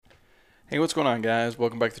Hey, what's going on, guys?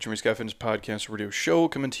 Welcome back to the Jeremy Scott Fitness Podcast Radio Show,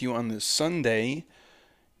 coming to you on this Sunday,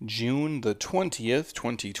 June the 20th,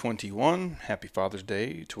 2021. Happy Father's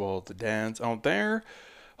Day to all the dads out there.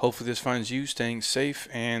 Hopefully this finds you staying safe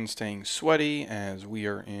and staying sweaty as we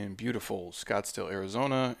are in beautiful Scottsdale,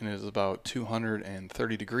 Arizona, and it is about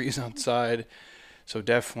 230 degrees outside. So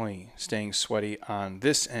definitely staying sweaty on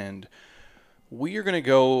this end. We are going to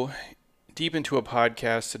go deep into a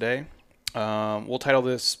podcast today. We'll title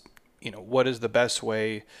this, what is the best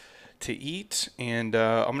way to eat? And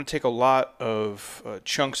I'm going to take a lot of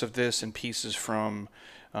chunks of this and pieces from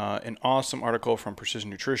an awesome article from Precision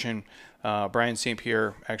Nutrition. Brian St.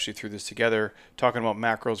 Pierre actually threw this together, talking about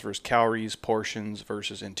macros versus calories, portions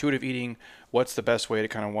versus intuitive eating. What's the best way to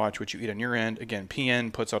kind of watch what you eat on your end? Again,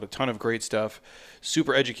 PN puts out a ton of great stuff,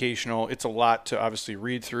 super educational. It's a lot to obviously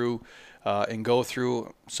read through and go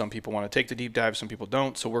through. Some people want to take the deep dive, some people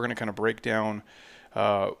don't. So we're going to kind of break down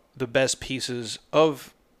the best pieces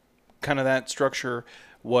of kind of that structure,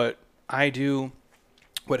 what I do,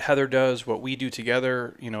 what Heather does, what we do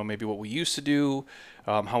together, maybe what we used to do,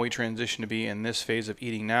 how we transition to be in this phase of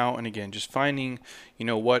eating now. And again, just finding,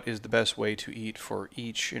 what is the best way to eat for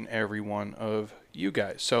each and every one of you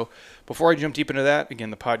guys. So before I jump deep into that,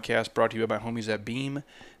 again, the podcast brought to you by my homies at Beam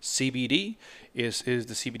CBD is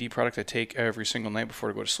the CBD product I take every single night before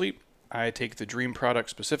I go to sleep. I take the Dream product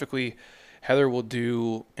specifically. Heather will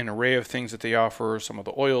do an array of things that they offer, some of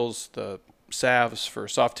the oils, the salves for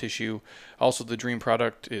soft tissue. Also the Dream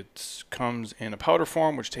product, it comes in a powder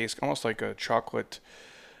form, which tastes almost like a chocolate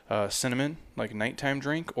cinnamon, like a nighttime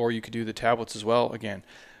drink, or you could do the tablets as well. Again,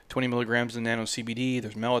 20 milligrams of nano CBD.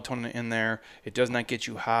 There's melatonin in there. It does not get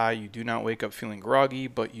you high. You do not wake up feeling groggy,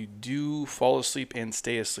 but you do fall asleep and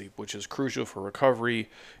stay asleep, which is crucial for recovery,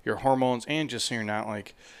 your hormones, and just so you're not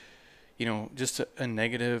like, just a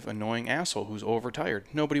negative, annoying asshole who's overtired.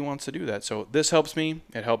 Nobody wants to do that. So this helps me.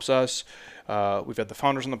 It helps us. We've had the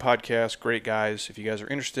founders on the podcast. Great guys. If you guys are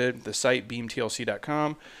interested, the site,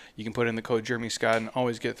 beamtlc.com. You can put in the code Jeremy Scott and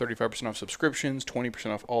always get 35% off subscriptions,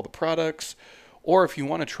 20% off all the products. Or if you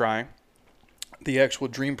want to try the actual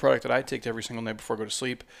Dream product that I take every single night before I go to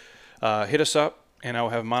sleep, hit us up. And I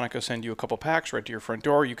will have Monica send you a couple packs right to your front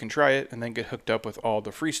door. You can try it and then get hooked up with all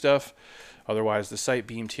the free stuff. Otherwise, the site,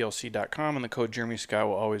 beamtlc.com, and the code Jeremy Scott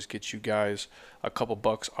will always get you guys a couple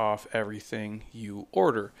bucks off everything you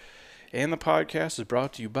order. And the podcast is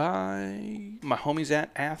brought to you by my homies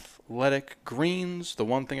at Athletic Greens, the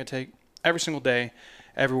one thing I take every single day,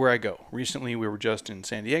 everywhere I go. Recently, we were just in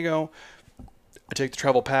San Diego. I take the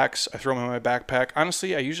travel packs. I throw them in my backpack.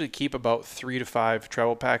 Honestly, I usually keep about 3 to 5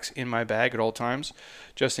 travel packs in my bag at all times,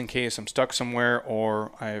 just in case I'm stuck somewhere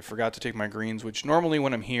or I forgot to take my greens, which normally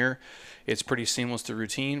when I'm here, it's pretty seamless to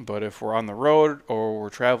routine. But if we're on the road or we're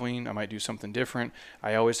traveling, I might do something different.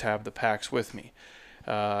 I always have the packs with me.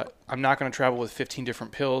 I'm not going to travel with 15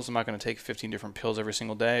 different pills. I'm not going to take 15 different pills every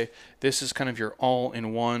single day. This is kind of your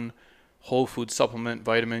all-in-one whole food supplement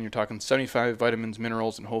vitamin. You're talking 75 vitamins,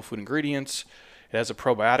 minerals, and whole food ingredients. It has a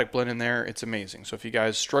probiotic blend in there. It's amazing. So if you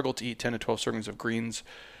guys struggle to eat 10 to 12 servings of greens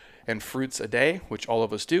and fruits a day, which all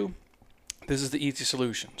of us do, this is the easy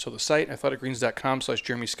solution. So the site,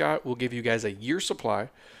 athleticgreens.com/Jeremy Scott, will give you guys a year's supply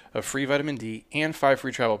of free vitamin D and 5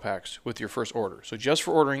 free travel packs with your first order. So just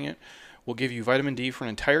for ordering it, we'll give you vitamin D for an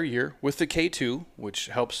entire year with the K2, which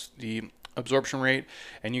helps the absorption rate,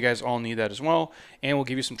 and you guys all need that as well. And we'll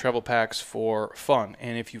give you some travel packs for fun.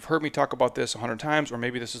 And if you've heard me talk about this 100 times, or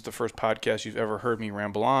maybe this is the first podcast you've ever heard me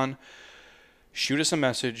ramble on, shoot us a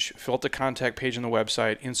message, fill out the contact page on the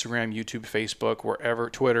website, Instagram, YouTube, Facebook, wherever,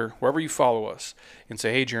 Twitter, wherever you follow us, and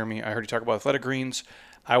say, hey, Jeremy, I heard you talk about Athletic Greens.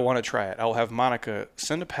 I want to try it. I'll have Monica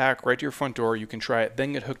send a pack right to your front door. You can try it,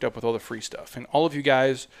 then get hooked up with all the free stuff. And all of you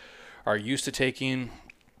guys are used to taking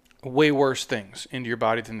way worse things into your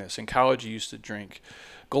body than this. In college, you used to drink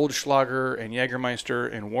Goldschlager and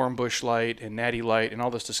Jägermeister and Warm Bush Light and Natty Light and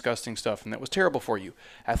all this disgusting stuff, and that was terrible for you.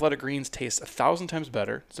 Athletic Greens tastes 1,000 times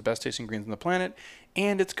better. It's the best tasting greens on the planet,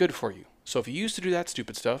 and it's good for you. So if you used to do that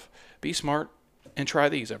stupid stuff, be smart and try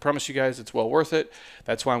these. I promise you guys it's well worth it.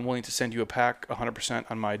 That's why I'm willing to send you a pack 100%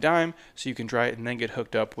 on my dime so you can try it and then get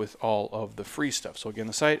hooked up with all of the free stuff. So again,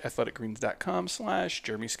 the site,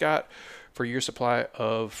 athleticgreens.com/Jeremy Scott for your supply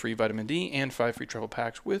of free vitamin D and 5 free travel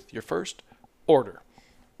packs with your first order.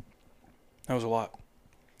 That was a lot.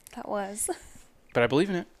 That was. But I believe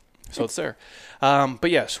in it. So it's there. But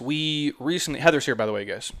yes, we recently, Heather's here, by the way,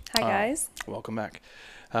 guys. Hi, guys. Welcome back.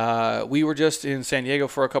 We were just in San Diego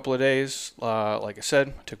for a couple of days. Like I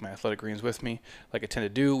said, I took my Athletic Greens with me. Like I tend to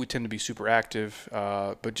do, we tend to be super active,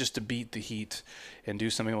 but just to beat the heat and do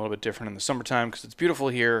something a little bit different in the summertime because it's beautiful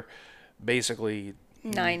here basically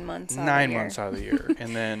 9 months out of the 9 months year. out of the year.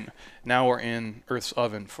 And then now we're in Earth's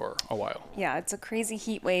oven for a while. Yeah, it's a crazy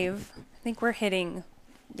heat wave. I think we're hitting,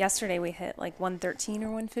 yesterday we hit like 113 or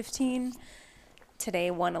 115.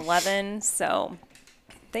 Today 111. So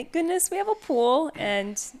thank goodness we have a pool,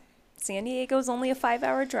 and San Diego's only a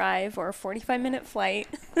 5-hour drive or a 45-minute flight.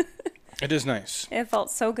 It is nice. It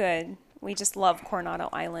felt so good. We just love Coronado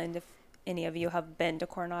Island. If any of you have been to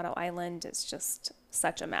Coronado Island, it's just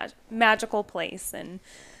such a magical place, and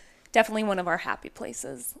definitely one of our happy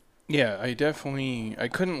places. Yeah, I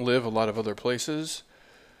couldn't live a lot of other places,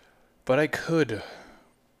 but I could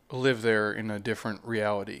live there in a different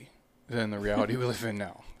reality than the reality we live in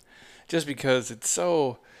now. Just because it is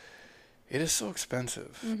so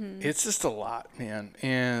expensive. It's just a lot, man.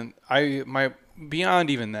 And beyond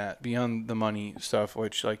even that, beyond the money stuff,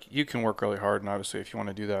 which like you can work really hard, and obviously if you want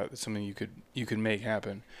to do that, it's something you could make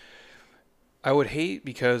happen. I would hate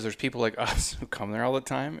because there's people like us who come there all the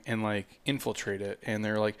time and like infiltrate it, and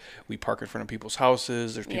they're like, we park in front of people's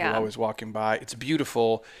houses. There's people always walking by. It's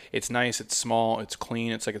beautiful. It's nice. It's small. It's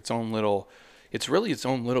clean. It's like it's really its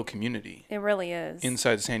own little community. It really is.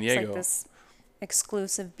 Inside San Diego. It's like this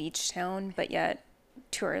exclusive beach town, but yet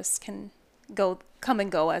tourists can come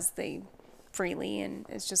and go as they freely, and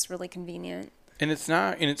it's just really convenient. And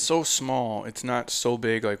it's so small. It's not so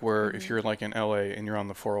big like where if you're like in LA and you're on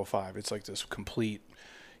the 405, it's like this complete,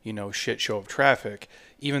 shit show of traffic.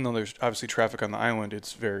 Even though there's obviously traffic on the island,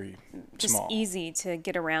 it's very just small. Easy to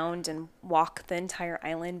get around and walk the entire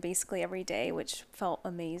island basically every day, which felt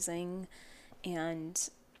amazing. And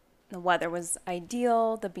the weather was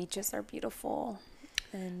ideal. The beaches are beautiful.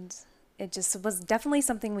 And it just was definitely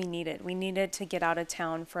something we needed. We needed to get out of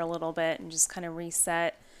town for a little bit and just kind of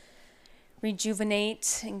reset,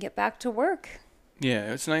 rejuvenate, and get back to work.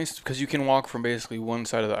 Yeah, it's nice because you can walk from basically one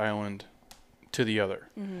side of the island to the other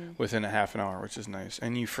within a half an hour, which is nice.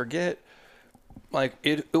 And you forget, like,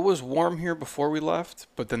 it was warm here before we left,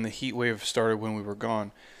 but then the heat wave started when we were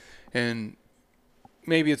gone. And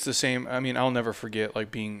maybe it's the same. I mean, I'll never forget,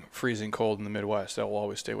 like, being freezing cold in the Midwest. That will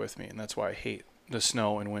always stay with me, and that's why I hate the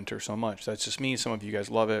snow in winter so much. That's just me. Some of you guys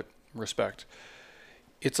love it. Respect.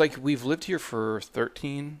 It's like we've lived here for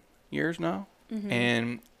 13 years now,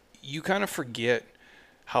 and you kind of forget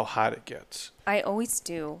how hot it gets. I always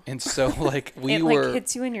do. And so, like, it like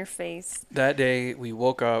hits you in your face. That day, we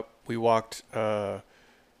woke up, we walked to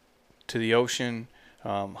the ocean,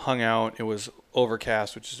 hung out. It was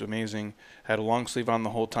overcast, which is amazing. Had a long sleeve on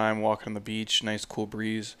the whole time, walking on the beach, nice cool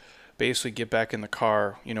breeze. Basically get back in the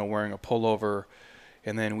car, wearing a pullover,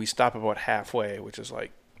 and then we stop about halfway, which is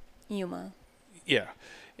like Yuma. Yeah.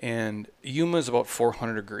 And Yuma is about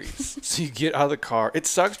 400 degrees. So you get out of the car. It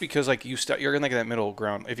sucks because like you're in like that middle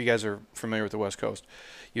ground. If you guys are familiar with the West Coast,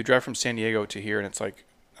 you drive from San Diego to here, and it's like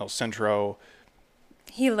El Centro,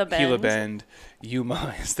 Gila Bend.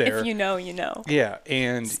 Yuma is there. If you know, you know. Yeah,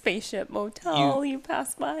 and Spaceship Motel you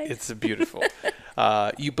pass by. It's beautiful.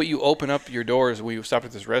 But you open up your doors. We stopped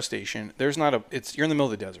at this rest station. You're in the middle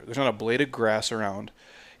of the desert. There's not a blade of grass around,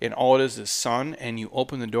 and all it is sun. And you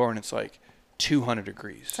open the door, and it's like 200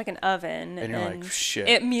 degrees. It's like an oven. And you're like, shit.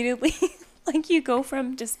 It immediately, like, you go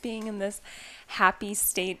from just being in this happy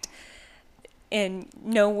state and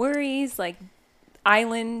no worries, like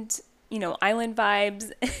island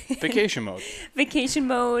vibes. Vacation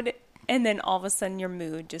mode. And then all of a sudden your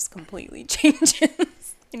mood just completely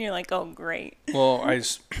changes. And you're like, oh, great. Well,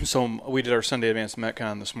 so we did our Sunday Advanced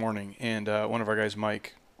Metcon this morning, and one of our guys,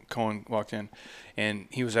 Mike Cohen, walked in, and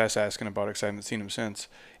he was asking about it because I haven't seen him since.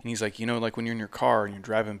 And he's like, like when you're in your car and you're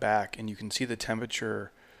driving back and you can see the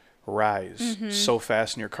temperature rise so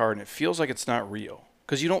fast in your car, and it feels like it's not real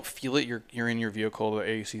because you don't feel it. You're in your vehicle, the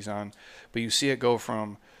AC's on, but you see it go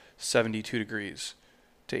from 72 degrees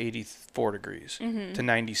to 84 degrees to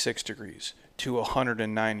 96 degrees to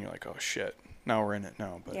 109. You're like, oh shit, now we're in it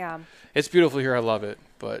now. But yeah, it's beautiful here. I love it,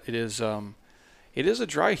 but it is a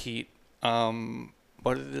dry heat,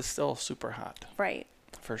 but it is still super hot. Right.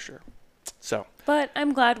 For sure. So. But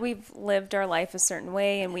I'm glad we've lived our life a certain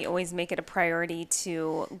way, and we always make it a priority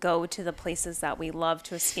to go to the places that we love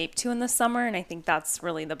to escape to in the summer. And I think that's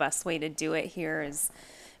really the best way to do it here is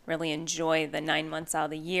really enjoy the 9 months out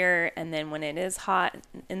of the year. And then when it is hot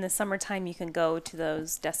in the summertime, you can go to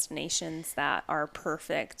those destinations that are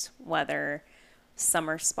perfect weather,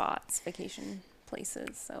 summer spots, vacation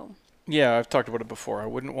places. So. Yeah, I've talked about it before. I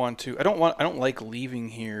don't like leaving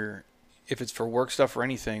here if it's for work stuff or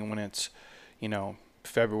anything when it's,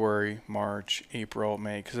 February, March, April,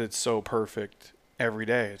 May, because it's so perfect every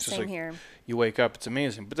day. It's just Same like here. You wake up, it's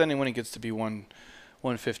amazing. But then when it gets to be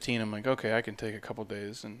 1:15, I'm like, okay, I can take a couple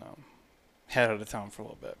days and head out of town for a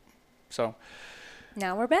little bit. So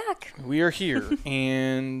Now we're back. We are here,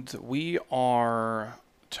 and we are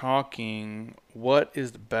talking what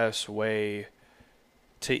is the best way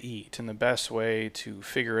to eat and the best way to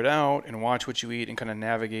figure it out and watch what you eat and kind of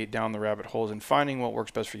navigate down the rabbit holes and finding what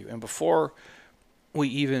works best for you. And before we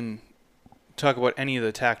even talk about any of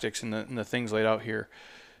the tactics and the things laid out here,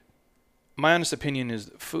 my honest opinion is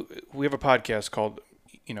food, we have a podcast called,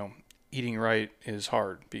 Eating Right is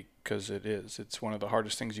Hard, because it is. It's one of the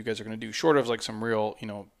hardest things you guys are going to do, short of like some real,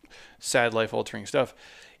 sad life altering stuff.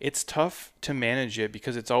 It's tough to manage it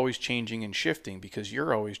because it's always changing and shifting, because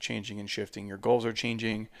you're always changing and shifting. Your goals are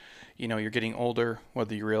changing. You're getting older,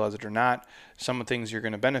 whether you realize it or not. Some things you're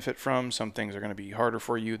going to benefit from. Some things are going to be harder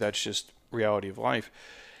for you. That's just reality of life.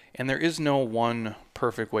 And there is no one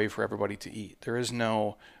perfect way for everybody to eat. There is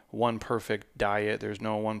no one perfect diet. There's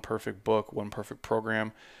no one perfect book, one perfect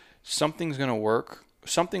program. Something's going to work.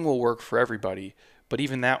 Something will work for everybody. But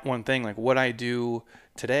even that one thing, like what I do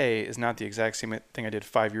today, is not the exact same thing I did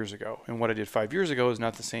 5 years ago. And what I did 5 years ago is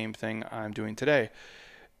not the same thing I'm doing today.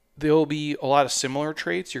 There'll be a lot of similar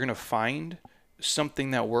traits. You're going to find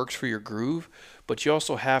something that works for your groove, but you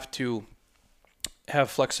also have to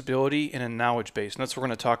have flexibility and a knowledge base. And that's what we're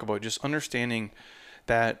going to talk about, just understanding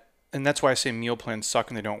that. And that's why I say meal plans suck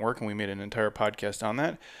and they don't work. And we made an entire podcast on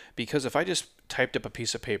that, because if I just typed up a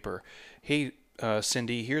piece of paper, hey,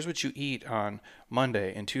 Cindy, here's what you eat on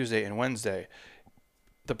Monday and Tuesday and Wednesday.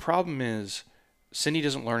 The problem is Cindy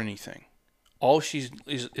doesn't learn anything. All she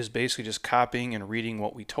is basically just copying and reading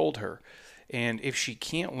what we told her. And if she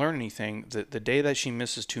can't learn anything, the day that she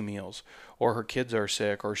misses 2 meals, or her kids are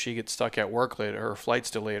sick, or she gets stuck at work late, or her flight's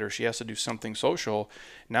delayed, or she has to do something social,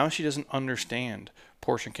 now she doesn't understand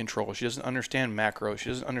portion control. She doesn't understand macros. She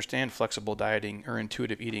doesn't understand flexible dieting or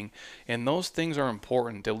intuitive eating. And those things are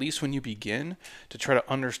important, at least when you begin, to try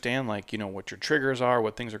to understand what your triggers are,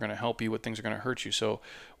 what things are going to help you, what things are going to hurt you. So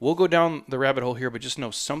we'll go down the rabbit hole here, but just know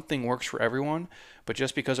something works for everyone. But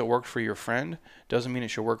just because it worked for your friend doesn't mean it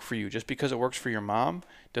should work for you. Just because it works for your mom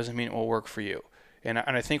doesn't mean it will work for you. And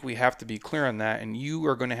I think we have to be clear on that. And you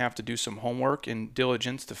are going to have to do some homework and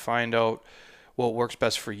diligence to find out what works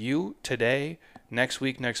best for you today, next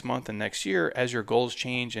week, next month, and next year as your goals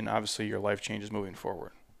change and obviously your life changes moving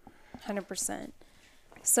forward. 100%.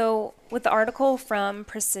 So with the article from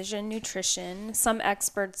Precision Nutrition, some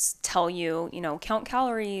experts tell you, count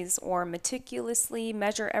calories or meticulously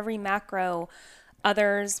measure every macro.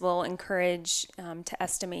 Others will encourage to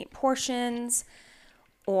estimate portions,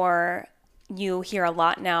 or you hear a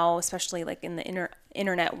lot now, especially like in the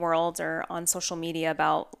internet world or on social media,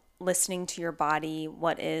 about listening to your body,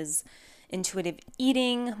 what is intuitive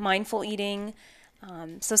eating, mindful eating.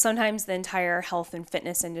 So sometimes the entire health and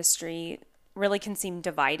fitness industry really can seem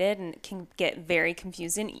divided and it can get very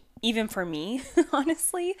confusing, even for me,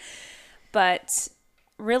 honestly. But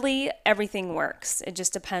really, everything works. It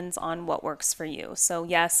just depends on what works for you. So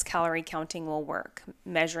yes, calorie counting will work.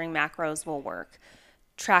 Measuring macros will work.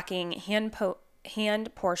 Tracking hand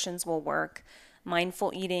portions will work.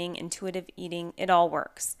 Mindful eating, intuitive eating, it all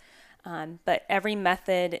works. But every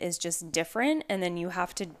method is just different, and then you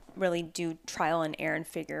have to really do trial and error and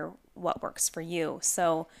figure what works for you.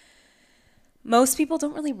 So most people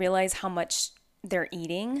don't really realize how much they're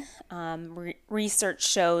eating. Research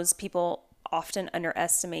shows people often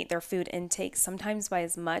underestimate their food intake, sometimes by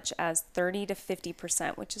as much as 30 to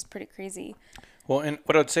 50%, which is pretty crazy. Well, and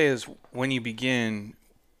what I'd say is when you begin,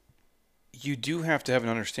 you do have to have an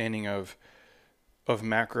understanding of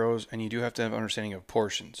macros, and you do have to have an understanding of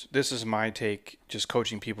portions. This is my take, just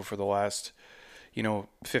coaching people for the last,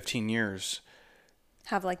 15 years.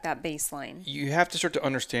 Have like that baseline. You have to start to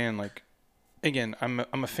understand, again, I'm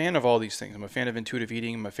a fan of all these things. I'm a fan of intuitive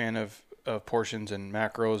eating. I'm a fan of portions and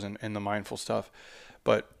macros and the mindful stuff.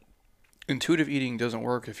 But intuitive eating doesn't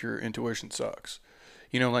work if your intuition sucks.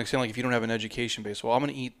 Saying if you don't have an education base, well, I'm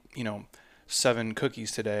going to eat, 7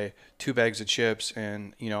 cookies today, 2 bags of chips,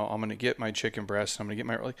 and I'm going to get my chicken breast, and I'm going to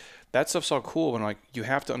get my that stuff's all cool, but you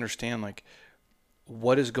have to understand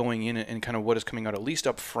what is going in and kind of what is coming out, at least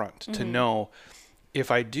up front, to know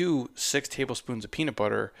if I do 6 tablespoons of peanut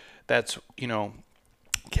butter, that's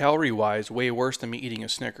calorie wise way worse than me eating a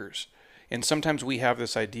Snickers. And sometimes we have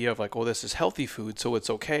this idea of this is healthy food, so it's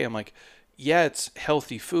okay. I'm yeah, it's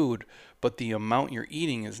healthy food, but the amount you're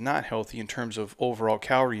eating is not healthy in terms of overall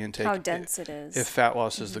calorie intake. How dense it is. If fat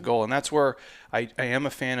loss is the goal. And that's where I am a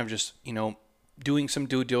fan of just, doing some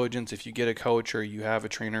due diligence. If you get a coach or you have a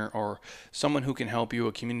trainer or someone who can help you,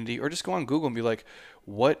 a community, or just go on Google and be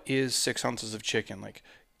what is 6 ounces of chicken?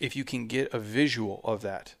 If you can get a visual of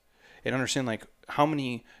that and understand how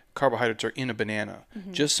many carbohydrates are in a banana.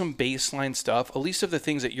 Just some baseline stuff, at least of the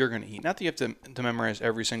things that you're going to eat. Not that you have to memorize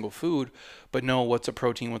every single food, but know what's a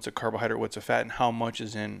protein, what's a carbohydrate, what's a fat, and how much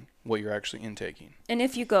is in what you're actually intaking. And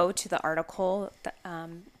if you go to the article,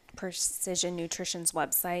 Precision Nutrition's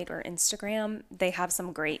website or Instagram, they have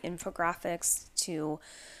some great infographics to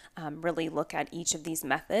really look at each of these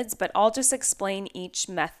methods. But I'll just explain each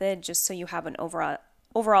method just so you have an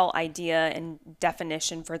overall idea and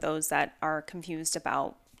definition for those that are confused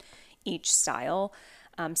about each style.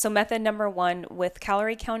 So method number 1, with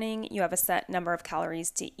calorie counting, you have a set number of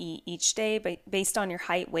calories to eat each day based on your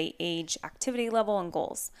height, weight, age, activity level, and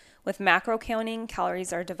goals. With macro counting,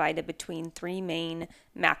 calories are divided between 3 main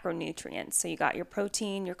macronutrients. So you got your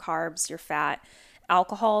protein, your carbs, your fat.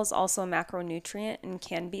 Alcohol is also a macronutrient and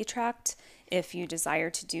can be tracked if you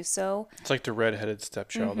desire to do so. It's like the redheaded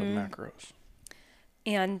stepchild of macros.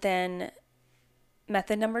 And then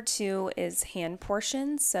method number 2 is hand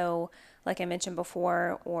portions. So like I mentioned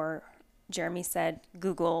before, or Jeremy said,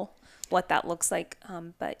 Google what that looks like,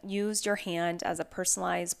 but use your hand as a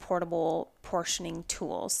personalized portable portioning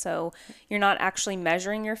tool. So you're not actually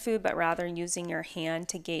measuring your food, but rather using your hand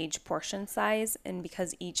to gauge portion size. And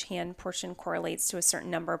because each hand portion correlates to a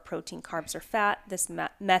certain number of protein, carbs, or fat, this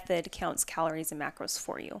method counts calories and macros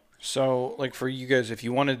for you. So like for you guys, if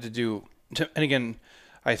you wanted to do, and again,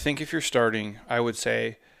 I think if you're starting, I would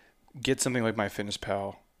say get something like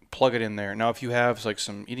MyFitnessPal, plug it in there. Now, if you have like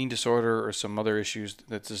some eating disorder or some other issues,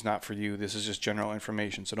 this is not for you. This is just general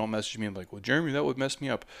information. So don't message me and be like, well, Jeremy, that would mess me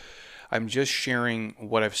up. I'm just sharing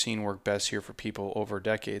what I've seen work best here for people over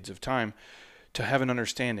decades of time to have an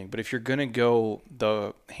understanding. But if you're going to go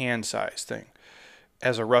the hand size thing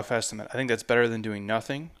as a rough estimate, I think that's better than doing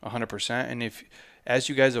nothing 100%. And if, as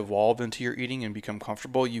you guys evolve into your eating and become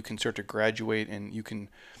comfortable, you can start to graduate and you can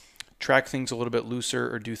track things a little bit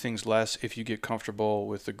looser or do things less if you get comfortable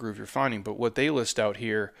with the groove you're finding. But what they list out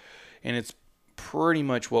here, and it's pretty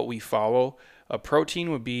much what we follow, a protein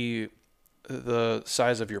would be the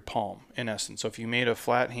size of your palm in essence. So if you made a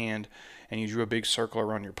flat hand and you drew a big circle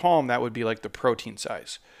around your palm, that would be like the protein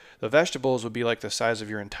size. The vegetables would be like the size of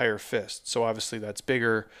your entire fist. So obviously that's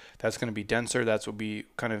bigger, that's going to be denser, that's would be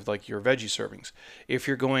kind of like your veggie servings. If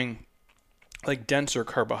you're going like denser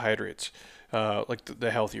carbohydrates, like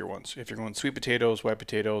the healthier ones. If you're going sweet potatoes, white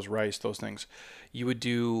potatoes, rice, those things, you would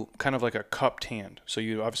do kind of like a cupped hand. So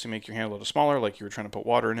you obviously make your hand a little smaller, like you were trying to put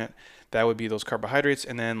water in it. That would be those carbohydrates.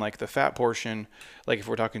 And then like the fat portion, like if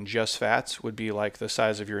we're talking just fats, would be like the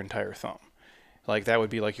size of your entire thumb. Like that would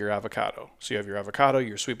be like your avocado. So you have your avocado,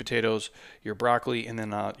 your sweet potatoes, your broccoli, and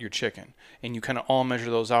then your chicken. And you kind of all measure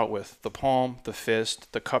those out with the palm, the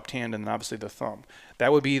fist, the cupped hand, and then obviously the thumb.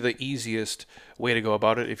 That would be the easiest way to go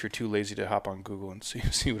about it if you're too lazy to hop on Google and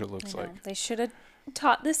see what it looks like. They should have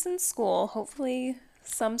taught this in school. Hopefully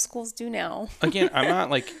some schools do now. Again, I'm not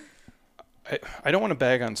like, I don't want to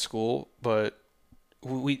bag on school, but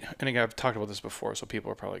and again, I've talked about this before, so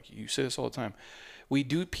people are probably like, you say this all the time. We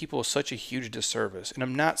do people such a huge disservice. And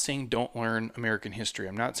I'm not saying don't learn American history.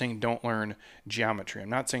 I'm not saying don't learn geometry. I'm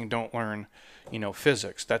not saying don't learn,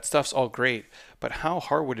 physics. That stuff's all great. But how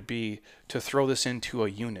hard would it be to throw this into a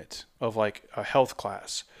unit of like a health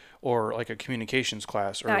class or like a communications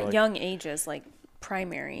class? Or At like, young ages, like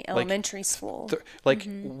primary, elementary school.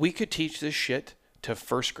 We could teach this shit to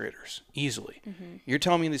first graders easily. You're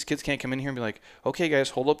telling me these kids can't come in here and be like, okay,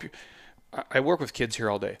 guys, hold up your... I work with kids here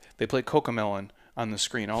all day. They play Cocomelon on the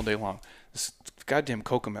screen all day long. This goddamn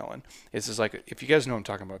Cocomelon is like, if you guys know what I'm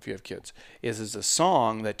talking about, if you have kids, is a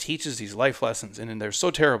song that teaches these life lessons, and they're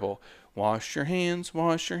so terrible. Wash your hands,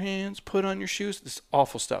 put on your shoes. This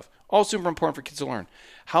awful stuff. All super important for kids to learn.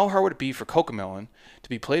 How hard would it be for Cocomelon to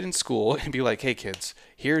be played in school and be like, hey kids,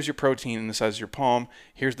 here's your protein in the size of your palm,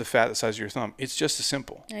 here's the fat the size of your thumb. It's just as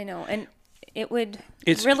simple. I know, and it would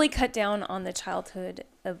really cut down on the childhood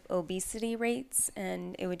of obesity rates,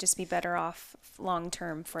 and it would just be better off long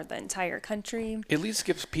term for the entire country. At least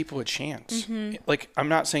gives people a chance. Like, I'm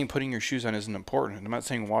not saying putting your shoes on isn't important. I'm not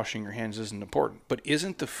saying washing your hands isn't important. But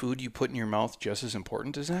isn't the food you put in your mouth just as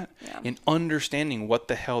important as that? Yeah. And understanding what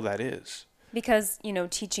the hell that is. Because,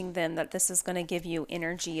 teaching them that this is going to give you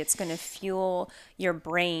energy, it's going to fuel your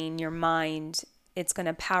brain, your mind, it's going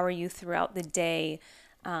to power you throughout the day.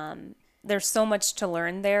 There's so much to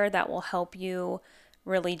learn there that will help you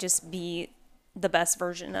really just be the best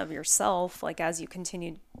version of yourself, like as you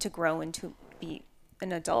continue to grow and to be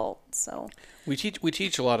an adult. So we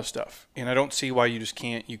teach a lot of stuff, and I don't see why you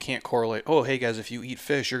can't correlate. Oh, hey guys, if you eat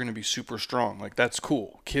fish, you're going to be super strong. Like that's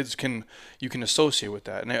cool. You can associate with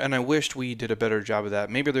that, and I wished we did a better job of that.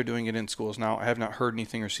 Maybe they're doing it in schools now. I have not heard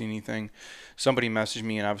anything or seen anything. Somebody messaged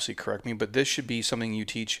me and obviously correct me, but this should be something you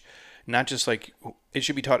teach, not just like it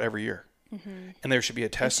should be taught every year, and there should be a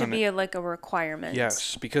test. It should be like a requirement.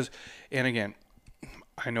 Yes, because, and again,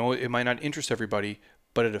 I know it might not interest everybody,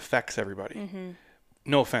 but it affects everybody.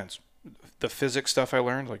 No offense. The physics stuff I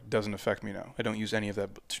learned doesn't affect me now. I don't use any of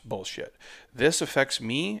that bullshit. This affects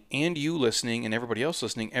me and you listening and everybody else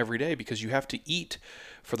listening every day because you have to eat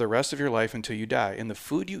for the rest of your life until you die. And the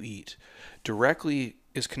food you eat directly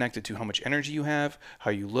is connected to how much energy you have,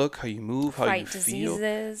 how you look, how you move, how you feel.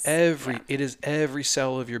 Diseases. It is every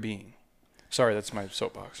cell of your being. Sorry, that's my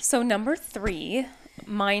soapbox. So number 3,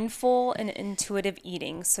 mindful and intuitive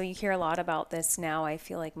eating. So you hear a lot about this now. I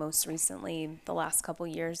feel like most recently, the last couple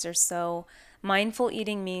years or so. Mindful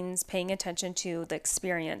eating means paying attention to the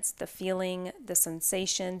experience, the feeling, the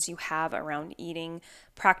sensations you have around eating.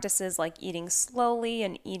 Practices like eating slowly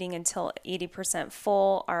and eating until 80%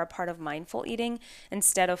 full are a part of mindful eating.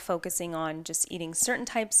 Instead of focusing on just eating certain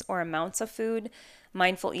types or amounts of food,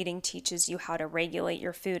 mindful eating teaches you how to regulate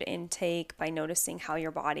your food intake by noticing how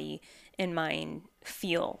your body and mind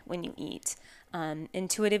feel when you eat.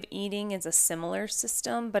 Intuitive eating is a similar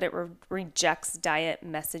system, but it rejects diet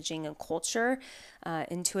messaging and culture.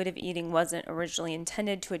 Intuitive eating wasn't originally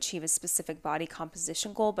intended to achieve a specific body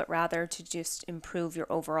composition goal, but rather to just improve your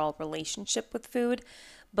overall relationship with food.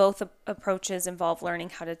 Both approaches involve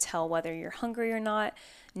learning how to tell whether you're hungry or not,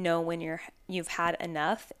 know when you've had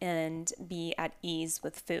enough, and be at ease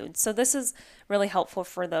with food. So this is really helpful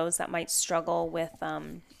for those that might struggle with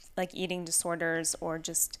like eating disorders or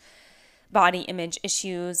just body image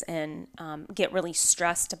issues and get really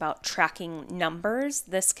stressed about tracking numbers.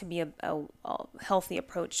 This can be a healthy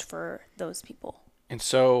approach for those people. And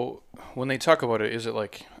so when they talk about it, is it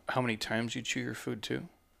like how many times you chew your food too?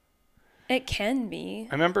 It can be.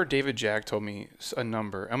 I remember David Jack told me a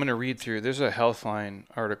number. I'm going to read through. There's a Healthline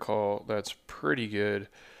article that's pretty good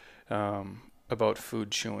about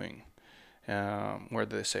food chewing, where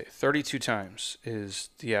they say 32 times is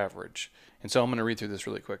the average. And so I'm going to read through this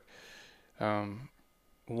really quick.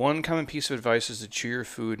 One common piece of advice is to chew your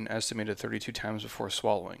food an estimated 32 times before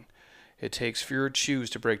swallowing. It takes fewer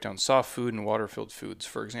chews to break down soft food and water-filled foods,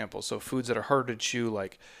 for example. So foods that are hard to chew,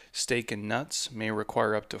 like steak and nuts, may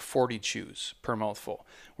require up to 40 chews per mouthful.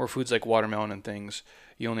 Where foods like watermelon and things,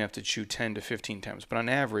 you only have to chew 10 to 15 times. But on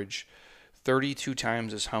average, 32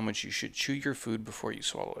 times is how much you should chew your food before you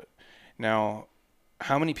swallow it. Now,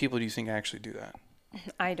 how many people do you think actually do that?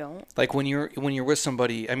 I don't. Like when you're with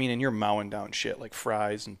somebody, I mean, and you're mowing down shit like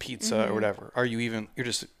fries and pizza or whatever.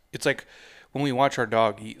 It's like when we watch our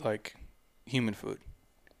dog eat like human food.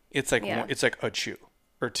 It's like it's like a chew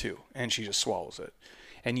or two, and she just swallows it.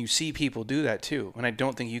 And you see people do that too. And I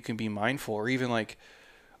don't think you can be mindful or even like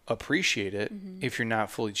appreciate it if you're not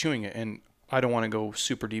fully chewing it. And I don't want to go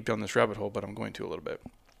super deep down this rabbit hole, but I'm going to a little bit.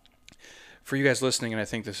 For you guys listening, and I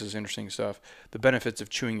think this is interesting stuff, the benefits of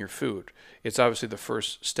chewing your food. It's obviously the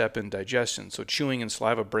first step in digestion. So chewing and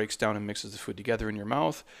saliva breaks down and mixes the food together in your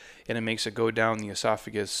mouth, and it makes it go down the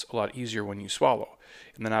esophagus a lot easier when you swallow.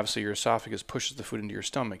 And then obviously your esophagus pushes the food into your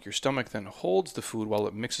stomach. Your stomach then holds the food while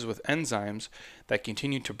it mixes with enzymes that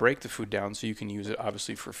continue to break the food down so you can use it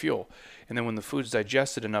obviously for fuel. And then when the food's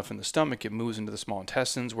digested enough in the stomach, it moves into the small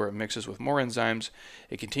intestines where it mixes with more enzymes.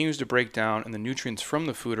 It continues to break down, and the nutrients from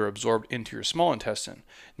the food are absorbed into your small intestine.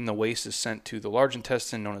 And the waste is sent to the large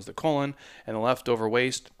intestine known as the colon, and the leftover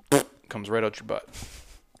waste comes right out your butt.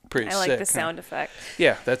 Pretty sick. I like the sound effect.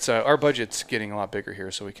 Yeah, that's our budget's getting a lot bigger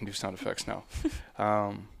here, so we can do sound effects now.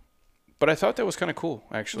 But I thought that was kind of cool,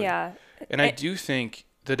 actually. Yeah. And I do think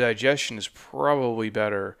the digestion is probably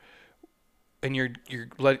better. And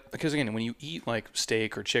because again, when you eat like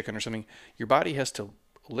steak or chicken or something, your body has to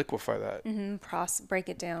liquefy that. Break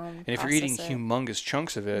it down. And if you're eating humongous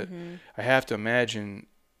chunks of it, I have to imagine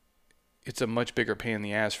it's a much bigger pain in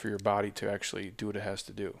the ass for your body to actually do what it has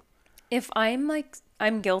to do. If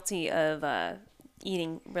I'm guilty of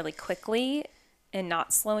eating really quickly and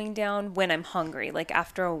not slowing down when I'm hungry, like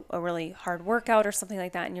after a really hard workout or something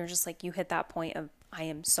like that, and you're just like, you hit that point of, I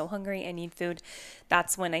am so hungry, I need food.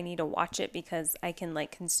 That's when I need to watch it, because I can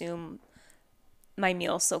like consume my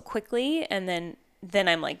meal so quickly, and then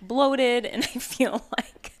I'm like bloated and I feel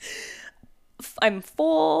like I'm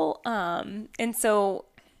full. And so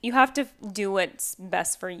you have to do what's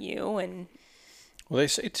best for you. And well, they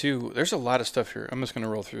say too, there's a lot of stuff here. I'm just going to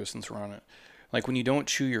roll through this since we're on it. Like when you don't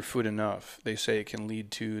chew your food enough, they say it can lead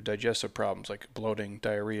to digestive problems like bloating,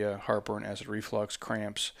 diarrhea, heartburn, acid reflux,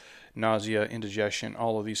 cramps, nausea, indigestion,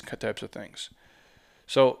 all of these types of things.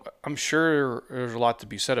 So I'm sure there's a lot to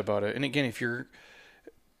be said about it. And again,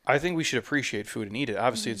 I think we should appreciate food and eat it.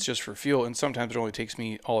 Obviously, it's just for fuel, and sometimes it only takes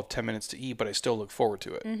me all of 10 minutes to eat, but I still look forward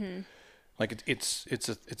to it. Like it's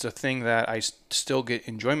a thing that I still get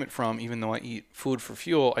enjoyment from, even though I eat food for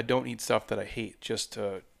fuel. I don't eat stuff that I hate just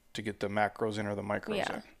to get the macros in or the micros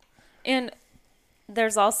in. And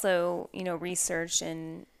there's also, research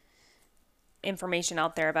and information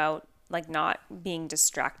out there about like not being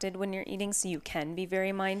distracted when you're eating, so you can be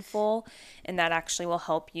very mindful, and that actually will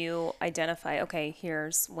help you identify, okay,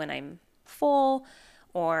 here's when I'm full,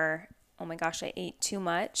 or oh my gosh, I ate too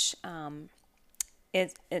much.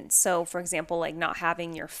 So for example, like not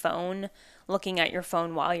having your phone, looking at your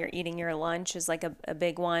phone while you're eating your lunch is like a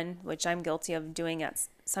big one, which I'm guilty of doing at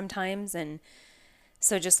sometimes. And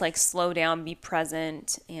so just like slow down, be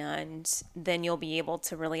present, and then you'll be able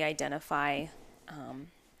to really identify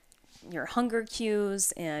your hunger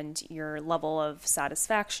cues and your level of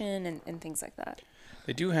satisfaction and things like that.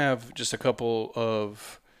 They do have just a couple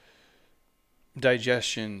of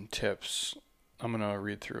digestion tips I'm going to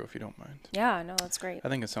read through if you don't mind. Yeah, no, that's great. I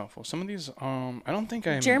think it's helpful. Some of these, I don't think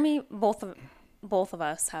I'm... Jeremy, both of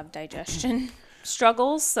us have digestion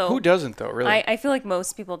struggles, so... Who doesn't, though, really? I feel like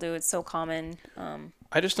most people do. It's so common.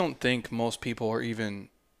 I just don't think most people are even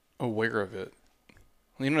aware of it.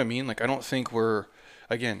 You know what I mean? Like, I don't think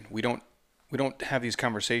again, we don't have these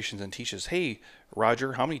conversations and teach us, hey,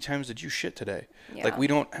 Roger, how many times did you shit today? Yeah. Like, we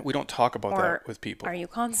don't talk about that with people. Are you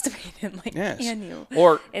constipated? Like, yes. Can you?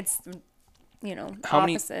 Or it's,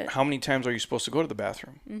 opposite. How many times are you supposed to go to the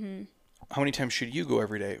bathroom? Mm-hmm. How many times should you go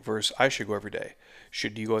every day versus I should go every day?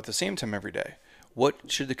 Should you go at the same time every day?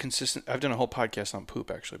 What should the consistent... I've done a whole podcast on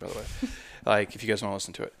poop, actually, by the way. Like, if you guys want to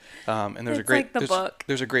listen to it. And there's book.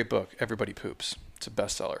 There's a great book, Everybody Poops. It's a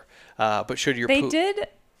bestseller. But should your poop...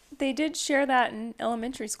 They did share that in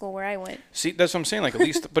elementary school where I went. See, that's what I'm saying. Like, at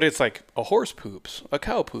least... But it's like a horse poops, a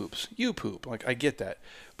cow poops, you poop. Like, I get that.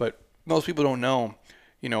 But most people don't know,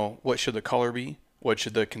 what should the color be? What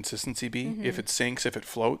should the consistency be? Mm-hmm. If it sinks, if it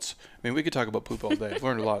floats. I mean, we could talk about poop all day. I've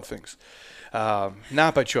learned a lot of things.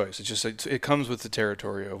 Not by choice. It's just it comes with the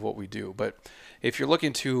territory of what we do. But if you're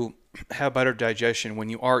looking to have better digestion when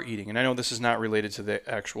you are eating, and I know this is not related to the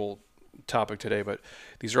actual topic today, but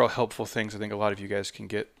these are all helpful things. I think a lot of you guys can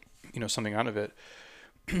get something out of it.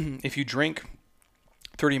 If you drink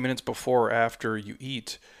 30 minutes before or after you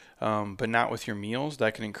eat, but not with your meals,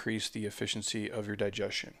 that can increase the efficiency of your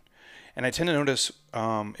digestion. And I tend to notice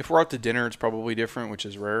if we're out to dinner, it's probably different, which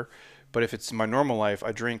is rare. But if it's my normal life,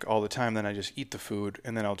 I drink all the time, then I just eat the food,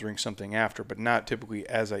 and then I'll drink something after, but not typically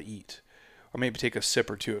as I eat. Or maybe take a sip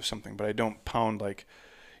or two of something, but I don't pound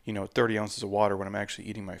 30 ounces of water when I'm actually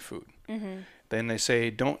eating my food. Mm-hmm. Then they say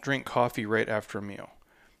don't drink coffee right after a meal.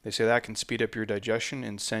 They say that can speed up your digestion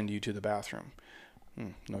and send you to the bathroom.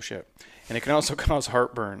 No shit. And it can also cause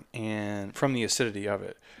heartburn and from the acidity of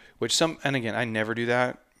it, and again, I never do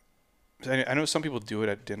that. I know some people do it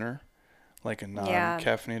at dinner, like a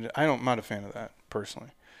non-caffeinated. I'm not a fan of that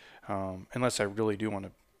personally, unless I really do want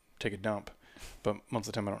to take a dump. But most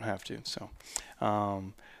of the time I don't have to. So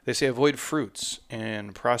they say avoid fruits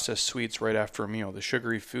and processed sweets right after a meal. The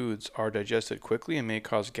sugary foods are digested quickly and may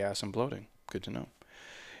cause gas and bloating. Good to know.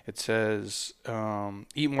 It says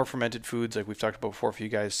eat more fermented foods like we've talked about before for you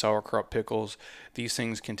guys, sauerkraut, pickles. These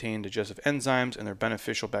things contain digestive enzymes and their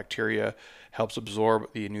beneficial bacteria helps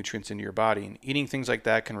absorb the nutrients into your body. And eating things like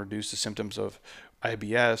that can reduce the symptoms of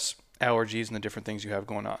IBS, allergies, and the different things you have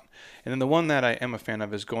going on. And then the one that I am a fan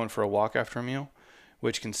of is going for a walk after a meal,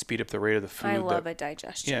 which can speed up the rate of the food. I love a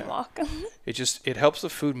digestion walk. It helps the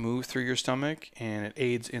food move through your stomach and it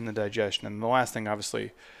aids in the digestion. And the last thing,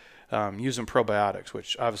 obviously, using probiotics,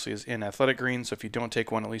 which obviously is in Athletic Greens. So if you don't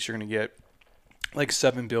take one, at least you're going to get like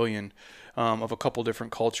 7 billion of a couple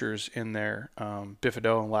different cultures in there.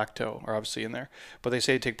 Bifido and lacto are obviously in there. But they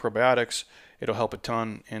say take probiotics. It'll help a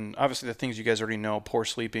ton. And obviously the things you guys already know, poor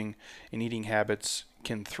sleeping and eating habits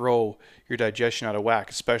can throw your digestion out of whack,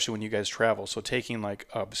 especially when you guys travel. So taking like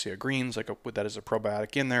obviously a greens, that is a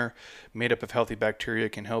probiotic in there, made up of healthy bacteria,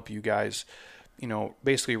 can help you guys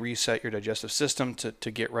basically reset your digestive system to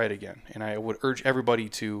get right again. And I would urge everybody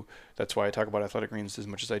that's why I talk about Athletic Greens as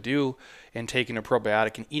much as I do, and taking a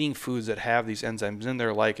probiotic and eating foods that have these enzymes in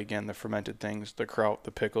there, like, again, the fermented things, the kraut,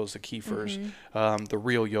 the pickles, the kefirs, the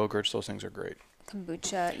real yogurts. Those things are great.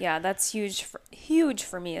 Kombucha, yeah, that's huge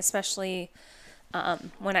for me, especially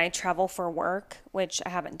when I travel for work, which I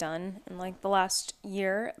haven't done in like the last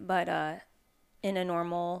year, but in a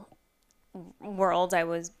normal world, I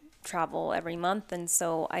was travel every month, and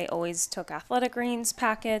so I always took athletic greens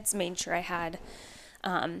packets, made sure I had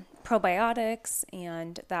probiotics,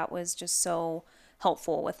 and that was just so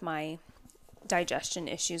helpful with my digestion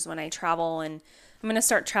issues when I travel. And I'm going to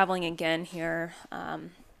start traveling again here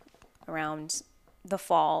around the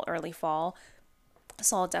fall, early fall,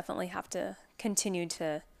 so I'll definitely have to continue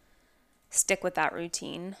to stick with that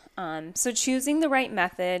routine. So choosing the right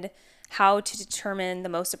method, how to determine the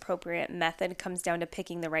most appropriate method comes down to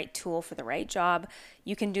picking the right tool for the right job.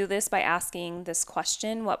 You can do this by asking this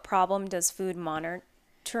question: what problem does food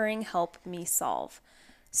monitoring help me solve?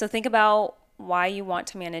 So think about why you want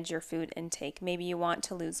to manage your food intake. Maybe you want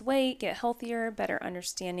to lose weight, get healthier, better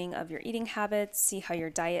understanding of your eating habits, see how your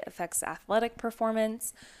diet affects athletic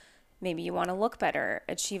performance. Maybe you want to look better,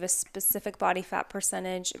 achieve a specific body fat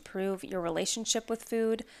percentage, improve your relationship with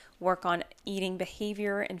food, work on eating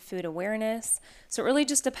behavior and food awareness. So it really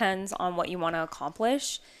just depends on what you want to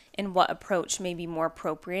accomplish and what approach may be more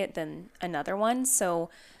appropriate than another one. So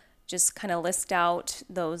just kind of list out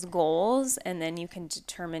those goals, and then you can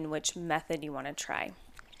determine which method you want to try.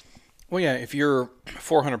 Well, yeah, if you're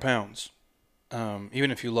 400 pounds, even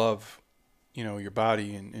if you love, your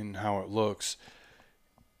body and how it looks,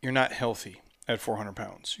 you're not healthy at 400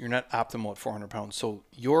 pounds. You're not optimal at 400 pounds. So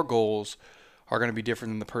your goals are going to be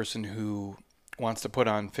different than the person who wants to put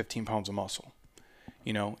on 15 pounds of muscle.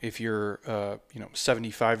 If you're,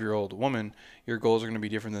 75-year-old woman, your goals are going to be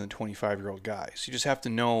different than the 25-year-old guy. So you just have to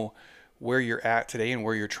know where you're at today and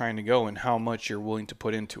where you're trying to go and how much you're willing to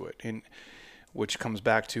put into it. And which comes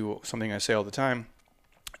back to something I say all the time: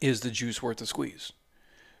 is the juice worth the squeeze?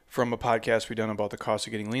 From a podcast we've done about the cost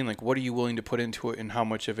of getting lean, like, what are you willing to put into it and how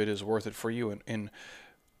much of it is worth it for you? And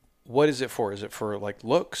what is it for? Is it for like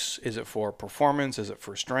looks? Is it for performance? Is it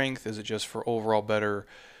for strength? Is it just for overall better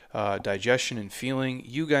digestion and feeling?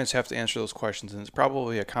 You guys have to answer those questions, and it's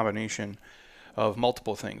probably a combination of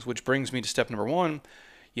multiple things, which brings me to step number one.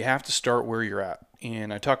 You have to start where you're at.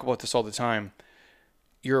 And I talk about this all the time.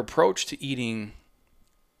 Your approach to eating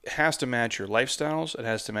has to match your lifestyles. It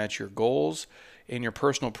has to match your goals and your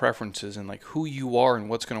personal preferences and like who you are and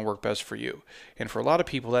what's going to work best for you. And for a lot of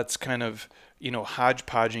people, that's kind of,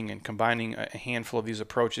 hodgepodging and combining a handful of these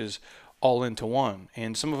approaches all into one.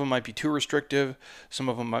 And some of them might be too restrictive. Some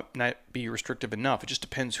of them might not be restrictive enough. It just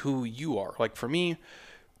depends who you are. Like for me,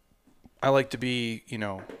 I like to be,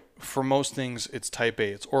 for most things, it's type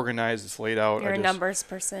A. It's organized. It's laid out. You're a numbers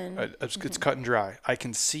person. It's cut and dry. I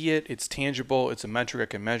can see it. It's tangible. It's a metric I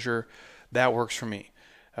can measure. That works for me.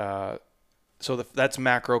 So that's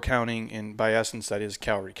macro counting, and by essence, that is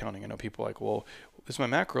calorie counting. I know people are like, well, this is my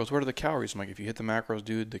macros. What are the calories? I'm like, if you hit the macros,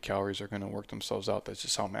 dude, the calories are going to work themselves out. That's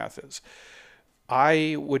just how math is.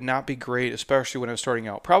 I would not be great, especially when I was starting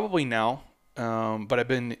out. Probably now, but I've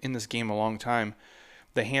been in this game a long time.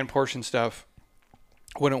 The hand portion stuff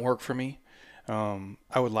wouldn't work for me.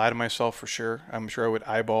 I would lie to myself for sure. I'm sure I would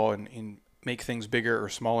eyeball and make things bigger or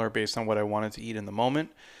smaller based on what I wanted to eat in the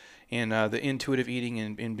moment. And the intuitive eating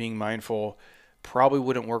and being mindful probably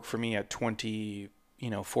wouldn't work for me at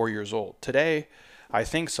 4 years old. Today, I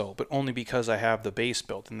think so, but only because I have the base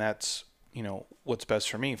built, and that's, what's best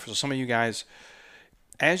for me. For some of you guys,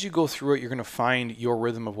 as you go through it, you're going to find your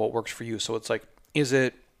rhythm of what works for you. So it's like, is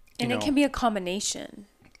it, and it can be a combination.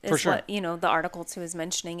 For sure. What, the article too is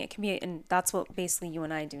mentioning. It can be, and that's what basically you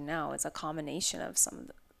and I do now, is a combination of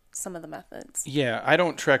some of the methods. Yeah, I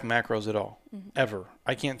don't track macros at all, ever.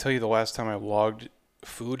 I can't tell you the last time I logged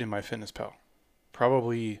food in my MyFitnessPal.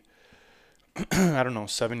 Probably,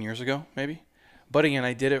 7 years ago, maybe. But again,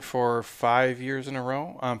 I did it for 5 years in a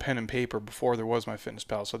row on pen and paper before there was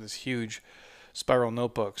MyFitnessPal. So this huge spiral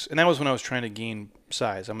notebooks. And that was when I was trying to gain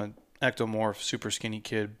size. I'm an ectomorph, super skinny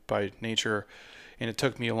kid by nature. And it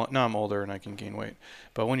took me a long, now I'm older and I can gain weight.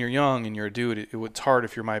 But when you're young and you're a dude, it's hard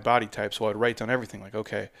if you're my body type. So I'd write down everything like,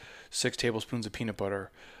 okay, 6 tablespoons of peanut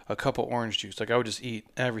butter, a cup of orange juice. Like I would just eat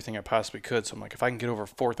everything I possibly could. So I'm like, if I can get over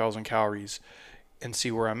 4,000 calories and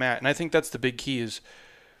see where I'm at. And I think that's the big key is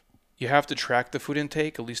you have to track the food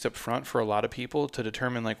intake, at least up front for a lot of people, to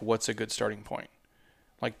determine like what's a good starting point.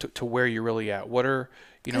 Like to where you're really at. What are,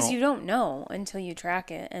 Because you don't know until you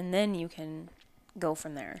track it, and then you can go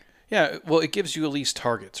from there. Yeah, well, it gives you at least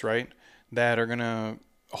targets, right, that are going to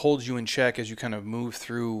hold you in check as you kind of move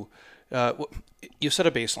through. You set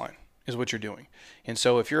a baseline is what you're doing. And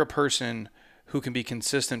so if you're a person who can be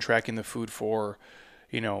consistent tracking the food for,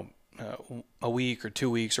 a week or 2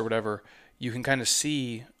 weeks or whatever, you can kind of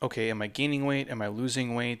see, okay, am I gaining weight? Am I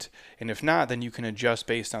losing weight? And if not, then you can adjust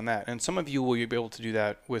based on that. And some of you will be able to do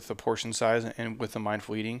that with the portion size and with the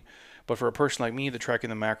mindful eating. But for a person like me, the tracking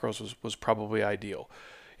the macros was probably ideal.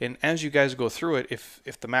 And as you guys go through it,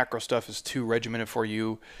 if the macro stuff is too regimented for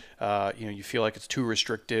you, you feel like it's too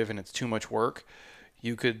restrictive and it's too much work,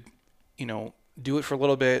 you could, do it for a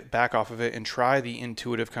little bit, back off of it, and try the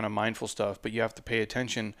intuitive kind of mindful stuff. But you have to pay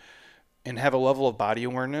attention and have a level of body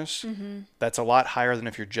awareness that's a lot higher than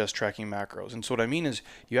if you're just tracking macros. And so what I mean is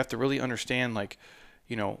you have to really understand, like,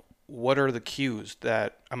 what are the cues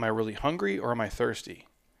that, am I really hungry or am I thirsty?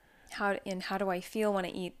 How do I feel when I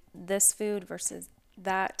eat this food versus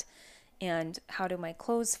that? And how do my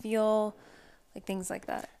clothes feel? Like things like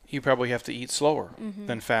that. You probably have to eat slower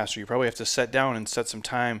than faster. You probably have to set down and set some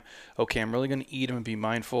time. Okay, I'm really going to eat. I'm going to be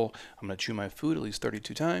mindful. I'm going to chew my food at least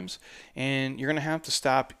 32 times. And you're going to have to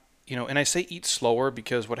stop, and I say eat slower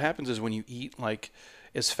because what happens is when you eat like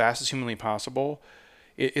as fast as humanly possible,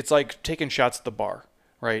 it's like taking shots at the bar,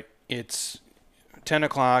 right? It's 10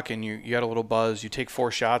 o'clock and you got a little buzz. You take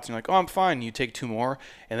 4 shots and you're like, oh, I'm fine. You take 2 more.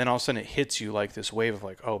 And then all of a sudden it hits you like this wave of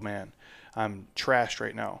like, oh, man, I'm trashed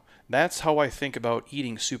right now. That's how I think about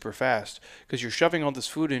eating super fast, because you're shoving all this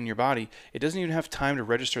food in your body. It doesn't even have time to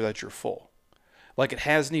register that you're full. Like it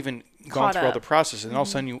hasn't even gone through all the process. And all of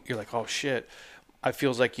a sudden you're like, oh shit, it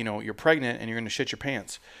feels like, you're pregnant and you're going to shit your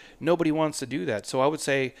pants. Nobody wants to do that. So I would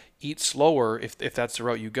say eat slower if that's the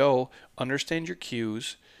route you go. Understand your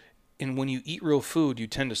cues. And when you eat real food, you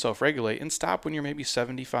tend to self-regulate, and stop when you're maybe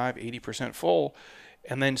 75, 80% full,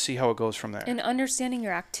 and then see how it goes from there. And understanding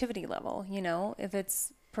your activity level, if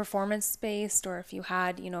it's performance based, or if you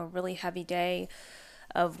had, a really heavy day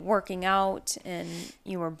of working out and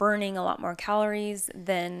you were burning a lot more calories,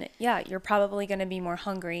 then yeah, you're probably going to be more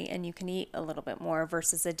hungry and you can eat a little bit more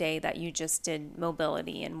versus a day that you just did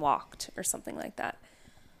mobility and walked or something like that.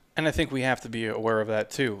 And I think we have to be aware of that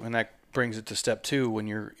too. And that brings it to step 2 when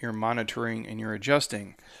you're monitoring and you're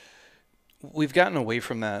adjusting. We've gotten away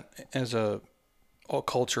from that as a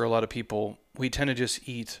culture. A lot of people, we tend to just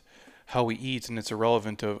eat how we eat, and it's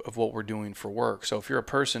irrelevant of what we're doing for work. So if you're a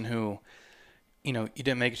person who, you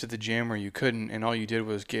didn't make it to the gym or you couldn't, and all you did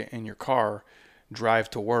was get in your car, drive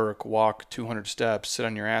to work, walk 200 steps, sit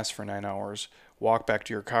on your ass for 9 hours, walk back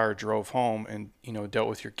to your car, drove home, and, dealt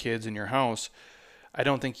with your kids in your house, I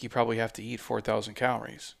don't think you probably have to eat 4,000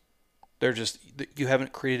 calories. You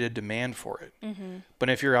haven't created a demand for it. But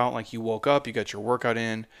if you're out, like you woke up, you got your workout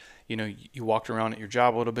in, you walked around at your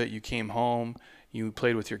job a little bit, you came home, you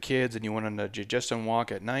played with your kids, and you went on a digestion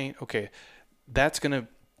walk at night. Okay, that's going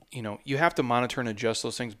to, you have to monitor and adjust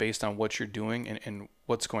those things based on what you're doing and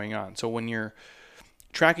what's going on. So when you're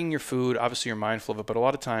tracking your food, obviously you're mindful of it, but a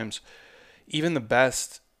lot of times, even the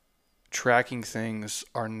best tracking things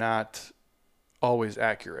are not always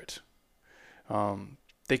accurate.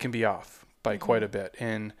 They can be off by quite a bit.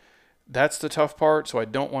 And that's the tough part. So I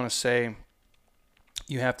don't want to say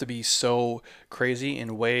you have to be so crazy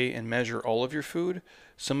and weigh and measure all of your food.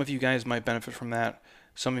 Some of you guys might benefit from that.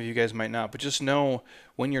 Some of you guys might not. But just know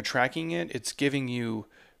when you're tracking it, it's giving you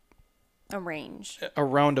a range, a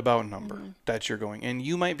roundabout number that you're going. And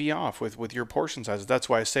you might be off with your portion sizes. That's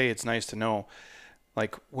why I say it's nice to know.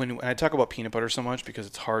 Like when I talk about peanut butter so much because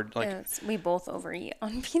it's hard. Like we both overeat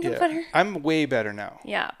on peanut butter. I'm way better now.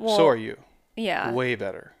 Yeah. Well, so are you. Yeah. Way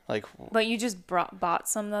better. Like. But you just bought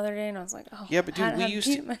some the other day, and I was like, oh. Yeah, but dude, we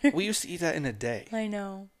used to eat that in a day. I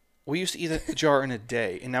know. We used to eat a jar in a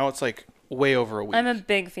day, and now it's like way over a week. I'm a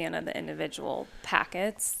big fan of the individual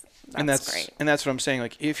packets. That's great. And that's what I'm saying.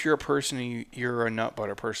 Like, if you're a person, you're a nut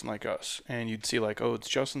butter person like us, and you'd see like, oh, it's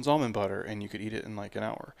Justin's almond butter, and you could eat it in like an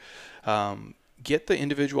hour. Get the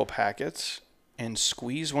individual packets and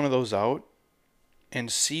squeeze one of those out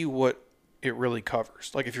and see what it really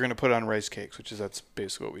covers. Like if you're going to put it on rice cakes, that's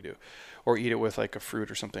basically what we do, or eat it with like a fruit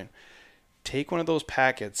or something. Take one of those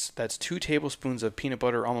packets, that's 2 tablespoons of peanut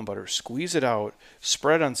butter, almond butter, squeeze it out,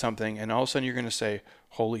 spread it on something, and all of a sudden you're going to say,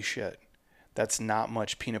 holy shit, that's not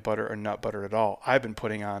much peanut butter or nut butter at all. I've been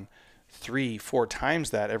putting on 3-4 times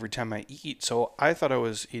that every time I eat. So I thought I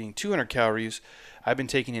was eating 200 calories. I've been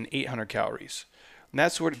taking in 800 calories. And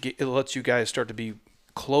that's where it lets you guys start to be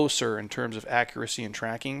closer in terms of accuracy and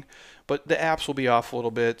tracking. But the apps will be off a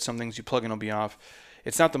little bit. Some things you plug in will be off.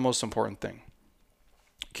 It's not the most important thing.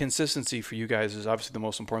 Consistency for you guys is obviously the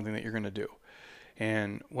most important thing that you're going to do.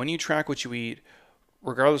 And when you track what you eat,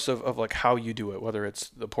 regardless of like how you do it, whether it's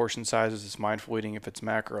the portion sizes, it's mindful eating, if it's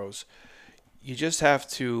macros, you just have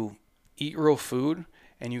to eat real food,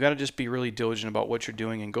 and you got to just be really diligent about what you're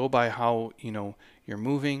doing and go by how, you're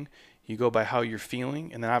moving, you go by how you're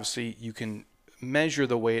feeling, and then obviously you can measure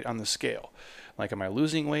the weight on the scale. Like, am I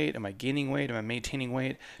losing weight? Am I gaining weight? Am I maintaining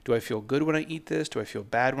weight? Do I feel good when I eat this? Do I feel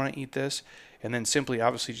bad when I eat this? And then simply,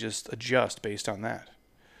 obviously, just adjust based on that.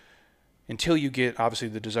 until you get obviously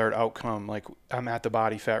the desired outcome. Like I'm at the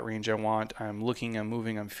body fat range I want, I'm looking, I'm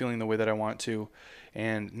moving, I'm feeling the way that I want to.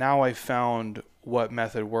 And now I've found what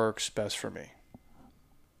method works best for me.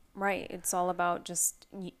 Right. It's all about just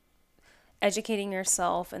educating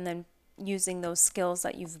yourself and then using those skills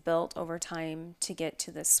that you've built over time to get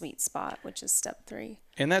to the sweet spot, which is step 3.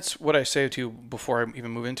 And that's what I say to you before I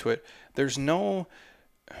even move into it. There's no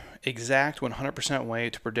exact 100% way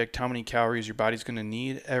to predict how many calories your body's going to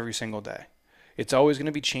need every single day. It's always going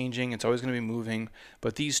to be changing. It's always going to be moving.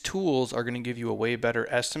 But these tools are going to give you a way better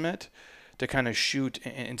estimate to kind of shoot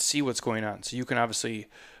and see what's going on. So you can obviously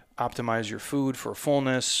optimize your food for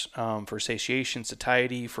fullness, for satiation,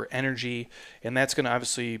 satiety, for energy. And that's going to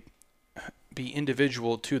obviously be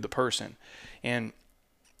individual to the person. And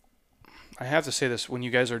I have to say this, when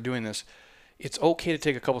you guys are doing this, it's okay to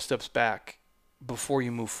take a couple steps back before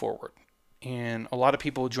you move forward. And a lot of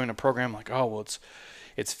people join a program like, oh, well,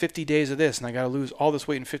 it's 50 days of this and I got to lose all this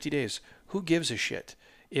weight in 50 days. Who gives a shit?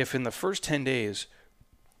 If in the first 10 days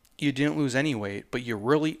you didn't lose any weight, but you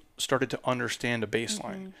really started to understand a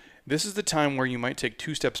baseline, this is the time where you might take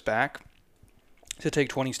 2 steps back to take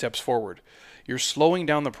 20 steps forward. You're slowing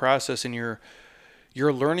down the process and you're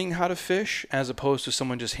learning how to fish as opposed to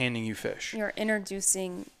someone just handing you fish. You're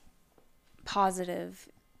introducing positive,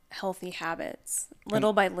 healthy habits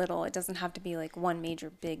little by little. It doesn't have to be like one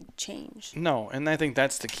major big change. No, and I think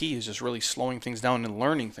that's the key, is just really slowing things down and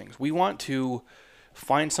learning things. We want to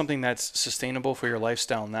find something that's sustainable for your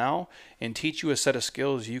lifestyle now and teach you a set of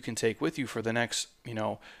skills you can take with you for the next,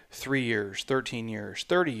 3 years, 13 years,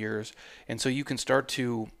 30 years. And so you can start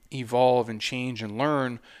to evolve and change and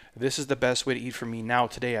learn, this is the best way to eat for me now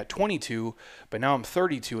today at 22, but now I'm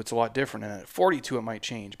 32, it's a lot different. And at 42, it might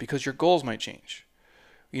change because your goals might change.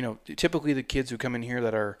 Typically the kids who come in here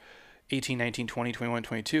that are 18, 19, 20, 21,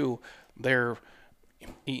 22, they're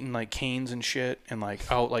eating like canes and shit and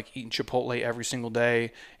like out like eating Chipotle every single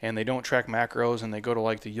day, and they don't track macros, and they go to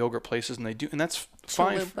like the yogurt places and that's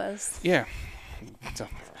fine. Chalupas. Yeah. So,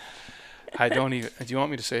 I don't even, do you want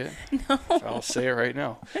me to say it? No. I'll say it right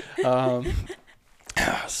now.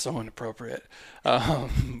 So inappropriate.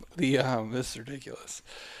 This is ridiculous.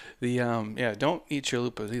 Don't eat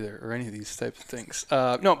chalupas either, or any of these types of things.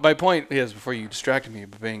 No, my point is, before you distracted me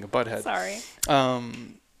by being a butthead. Sorry.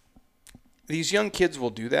 These young kids will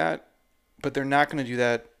do that, but they're not going to do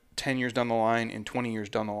that 10 years down the line and 20 years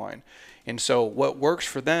down the line. And so what works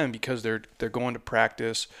for them, because they're going to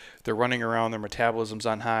practice, they're running around, their metabolism's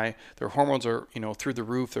on high, their hormones are, through the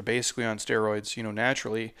roof, they're basically on steroids,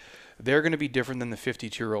 naturally, they're going to be different than the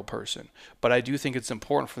 52-year-old person. But I do think it's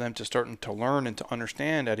important for them to start to learn and to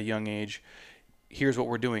understand at a young age, here's what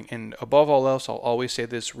we're doing. And above all else, I'll always say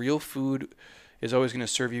this, real food is always going to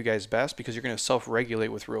serve you guys best, because you're going to self-regulate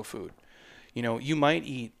with real food. You might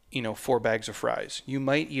eat, 4 bags of fries. You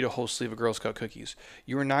might eat a whole sleeve of Girl Scout cookies.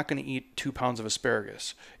 You are not going to eat 2 pounds of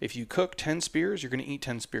asparagus. If you cook 10 spears, you're going to eat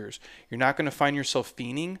 10 spears. You're not going to find yourself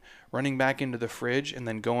fiending, running back into the fridge and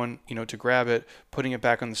then going, to grab it, putting it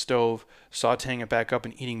back on the stove, sauteing it back up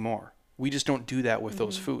and eating more. We just don't do that with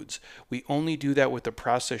those foods. We only do that with the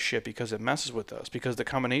processed shit because it messes with us, because the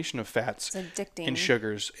combination of fats and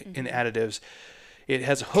sugars and additives, it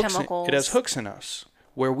has hooks in us,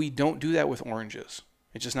 where we don't do that with oranges.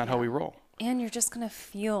 It's just not how we roll. And you're just going to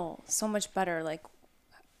feel so much better. Like,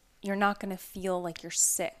 you're not going to feel like you're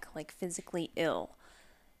sick, like physically ill,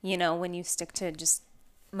 when you stick to just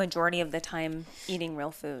majority of the time eating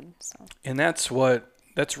real food. So. And that's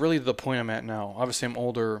really the point I'm at now. Obviously, I'm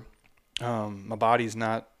older. My body's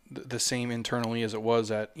not the same internally as it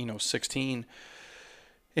was at, 16.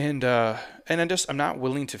 And I'm not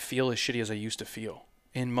willing to feel as shitty as I used to feel.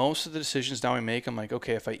 And most of the decisions now I make, I'm like,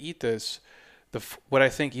 okay, if I eat this, what I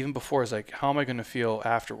think even before is like, how am I going to feel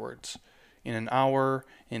afterwards? In an hour,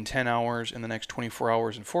 in 10 hours, in the next 24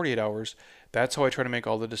 hours, and 48 hours. That's how I try to make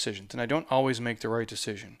all the decisions. And I don't always make the right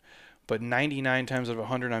decision. But 99 times out of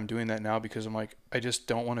 100, I'm doing that now because I'm like, I just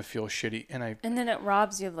don't want to feel shitty. And then it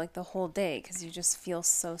robs you of like the whole day because you just feel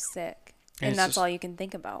so sick. And that's all you can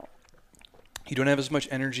think about. You don't have as much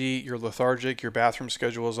energy. You're lethargic. Your bathroom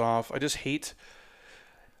schedule is off.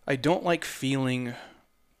 I don't like feeling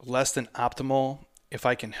less than optimal if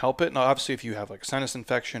I can help it. Now, obviously, if you have like a sinus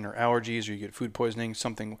infection or allergies or you get food poisoning,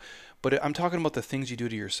 something, but I'm talking about the things you do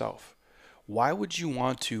to yourself. Why would you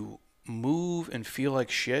want to move and feel like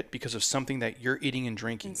shit because of something that you're eating and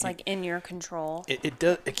drinking? It's like in your control.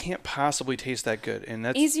 It can't possibly taste that good. And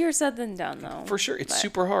that's easier said than done, though. For sure. It's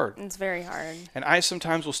super hard. It's very hard. And I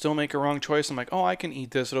sometimes will still make a wrong choice. I'm like, oh, I can eat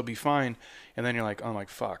this. It'll be fine. And then you're like, oh, I'm like,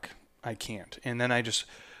 fuck, I can't. And then I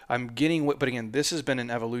I'm getting what, but again, this has been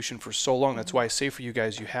an evolution for so long. That's why I say for you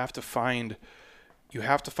guys, you have to find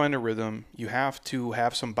a rhythm. You have to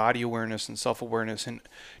have some body awareness and self-awareness, and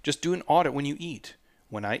just do an audit when you eat.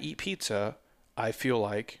 When I eat pizza, I feel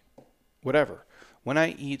like whatever. When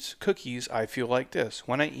I eat cookies, I feel like this.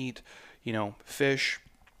 When I eat, fish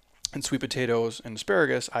and sweet potatoes and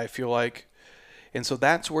asparagus, I feel like, and so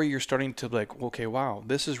that's where you're starting to like, okay, wow,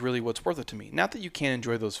 this is really what's worth it to me. Not that you can't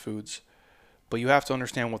enjoy those foods, but you have to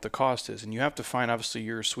understand what the cost is, and you have to find obviously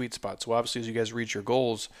your sweet spot. So obviously as you guys reach your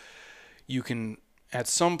goals, you can at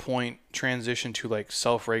some point transition to like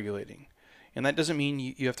self-regulating. And that doesn't mean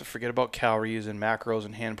you have to forget about calories and macros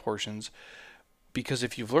and hand portions, because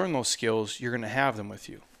if you've learned those skills, you're going to have them with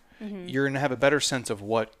you. Mm-hmm. You're going to have a better sense of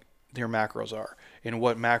what your macros are and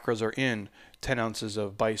what macros are in 10 ounces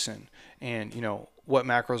of bison, and what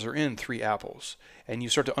macros are in 3 apples. And you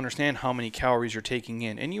start to understand how many calories you're taking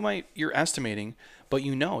in. And you're estimating, but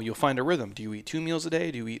you'll find a rhythm. Do you eat 2 meals a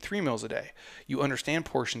day? Do you eat 3 meals a day? You understand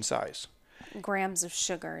portion size. Grams of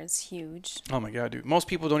sugar is huge. Oh my God, dude. Most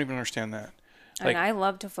people don't even understand that. And I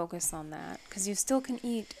love to focus on that, because you still can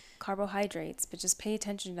eat carbohydrates, but just pay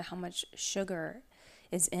attention to how much sugar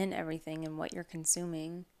is in everything and what you're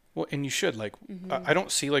consuming. Well, and you should, like, I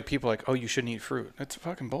don't see like people like, oh, you shouldn't eat fruit. That's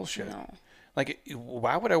fucking bullshit. No. Like,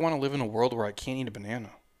 why would I want to live in a world where I can't eat a banana?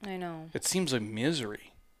 I know. It seems like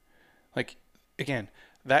misery. Like, again,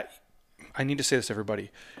 I need to say this to everybody.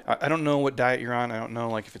 I don't know what diet you're on. I don't know,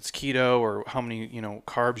 like, if it's keto or how many,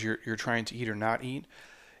 carbs you're trying to eat or not eat.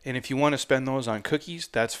 And if you want to spend those on cookies,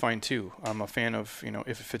 that's fine too. I'm a fan of,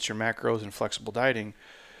 if it fits your macros and flexible dieting.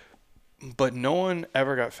 But no one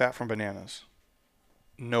ever got fat from bananas.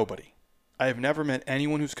 Nobody. I have never met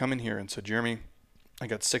anyone who's come in here and said, Jeremy, I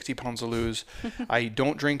got 60 pounds to lose. I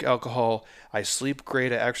don't drink alcohol. I sleep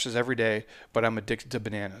great. I exercise every day, but I'm addicted to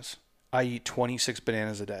bananas. I eat 26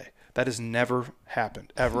 bananas a day. That has never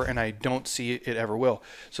happened, ever, and I don't see it ever will.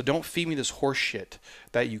 So don't feed me this horse shit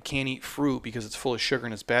that you can't eat fruit because it's full of sugar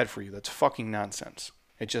and it's bad for you. That's fucking nonsense.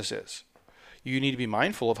 It just is. You need to be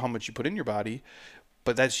mindful of how much you put in your body,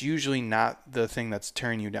 but that's usually not the thing that's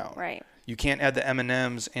tearing you down. Right. You can't add the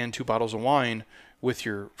M&Ms and 2 bottles of wine with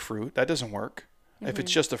your fruit. That doesn't work. Mm-hmm. If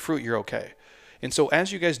it's just a fruit, you're okay. And so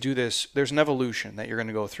as you guys do this, there's an evolution that you're going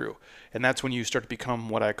to go through. And that's when you start to become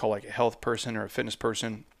what I call like a health person or a fitness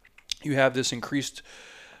person. You have this increased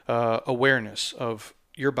awareness of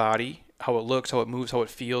your body, how it looks, how it moves, how it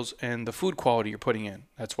feels, and the food quality you're putting in.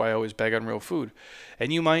 That's why I always beg on real food.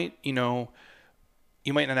 And you might not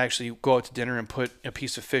actually go out to dinner and put a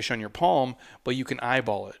piece of fish on your palm, but you can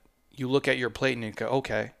eyeball it. You look at your plate and you go,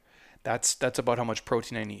 okay, that's about how much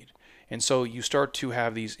protein I need. And so you start to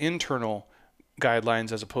have these internal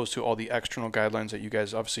guidelines as opposed to all the external guidelines that you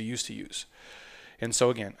guys obviously used to use. And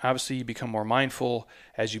so again, obviously you become more mindful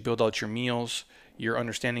as you build out your meals. You're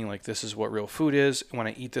understanding like this is what real food is. When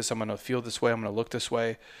I eat this, I'm going to feel this way. I'm going to look this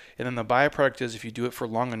way. And then the byproduct is if you do it for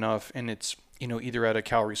long enough and it's, either at a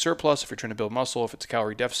calorie surplus, if you're trying to build muscle, if it's a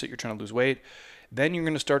calorie deficit, you're trying to lose weight, then you're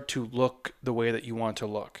going to start to look the way that you want to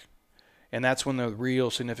look. And that's when the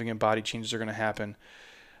real significant body changes are going to happen.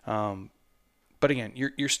 But again,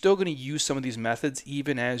 you're still going to use some of these methods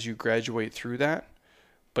even as you graduate through that.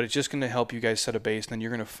 But it's just going to help you guys set a base, and then you're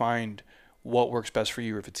going to find what works best for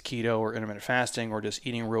you, if it's keto or intermittent fasting or just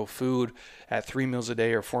eating real food at 3 meals a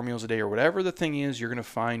day or 4 meals a day or whatever the thing is, you're going to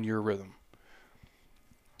find your rhythm.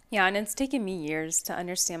 Yeah, and it's taken me years to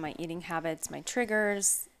understand my eating habits, my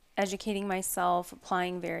triggers, educating myself,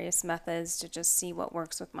 applying various methods to just see what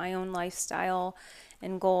works with my own lifestyle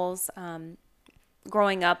and goals.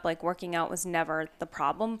 Growing up, like working out was never the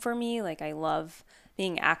problem for me. Like I love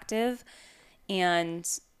being active.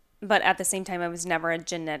 But at the same time, I was never a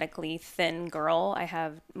genetically thin girl. I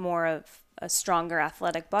have more of a stronger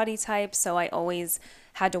athletic body type, so I always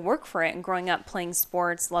had to work for it. And growing up playing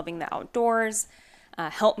sports, loving the outdoors,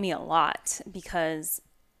 helped me a lot because,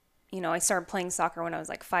 I started playing soccer when I was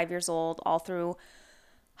like 5 years old, all through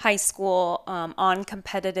high school, on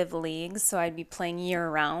competitive leagues. So I'd be playing year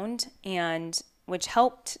round, and which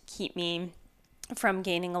helped keep me from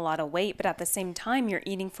gaining a lot of weight. But at the same time, you're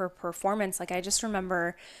eating for performance. Like I just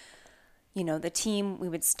remember, the team, we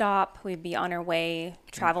would stop, we'd be on our way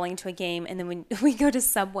traveling to a game, and then we go to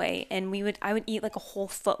Subway, and I would eat like a whole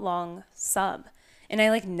foot long sub. And I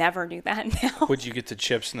like never do that now. Would you get the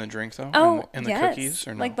chips and the drink though? Oh, and the yes. cookies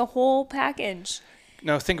or no? Like the whole package.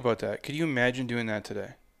 Now think about that. Could you imagine doing that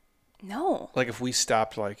today? No. Like if we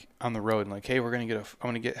stopped like on the road and like, hey, I'm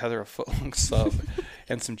gonna get Heather a foot-long sub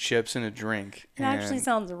and some chips and a drink. It actually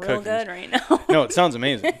sounds real cookies. good right now. No, it sounds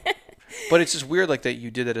amazing. But it's just weird like that you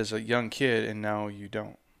did that as a young kid and now you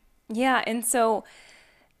don't. Yeah, and so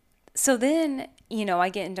So then, I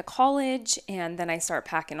get into college and then I start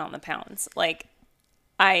packing on the pounds. Like,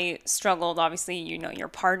 I struggled, obviously, you're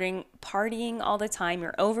partying all the time.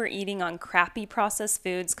 You're overeating on crappy processed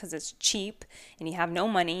foods because it's cheap and you have no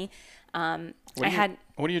money. What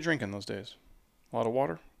are you drinking those days? A lot of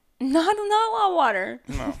water? Not a lot of water.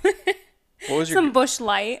 No. What was Some Bush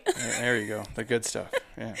Light. There you go. The good stuff.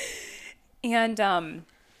 Yeah.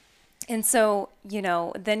 And so,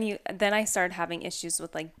 then I started having issues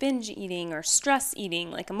with like binge eating or stress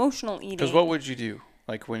eating, like emotional eating. Because what would you do?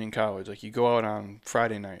 Like when in college, like you go out on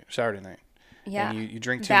Saturday night. Yeah. And you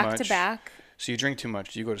drink too much. Back to back. So you drink too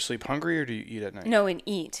much. Do you go to sleep hungry or do you eat at night? No, and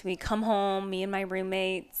eat. We come home, me and my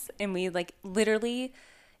roommates, and we like literally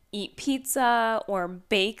eat pizza or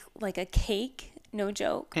bake like a cake. No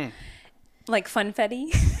joke. Like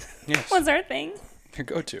funfetti Yes. was our thing. Your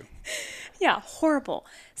go-to. Yeah, horrible.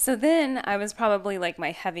 So then I was probably like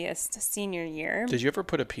my heaviest senior year. Did you ever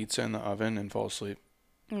put a pizza in the oven and fall asleep?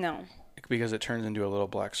 No. Because it turns into a little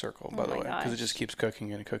black circle, by the way. Because it gosh. just keeps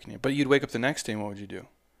cooking and cooking it. But you'd wake up the next day and what would you do?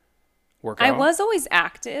 Work out? I was always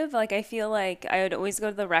active. Like I feel like I would always go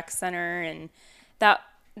to the rec center and that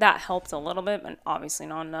helped a little bit, but obviously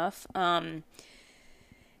not enough. And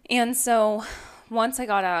so once I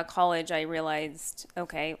got out of college, I realized,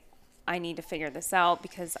 okay, I need to figure this out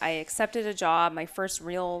because I accepted a job, my first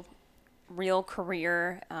real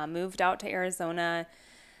career, moved out to Arizona.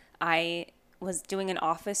 I was doing an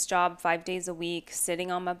office job 5 days a week,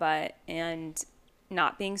 sitting on my butt and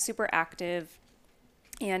not being super active.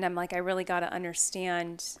 And I'm like, I really got to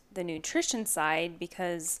understand the nutrition side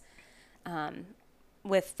because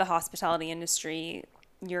with the hospitality industry,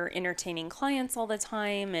 you're entertaining clients all the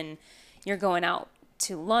time and you're going out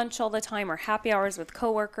to lunch all the time or happy hours with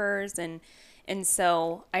coworkers. And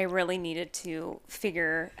so I really needed to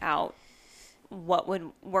figure out what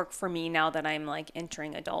would work for me now that I'm like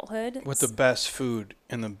entering adulthood. With the best food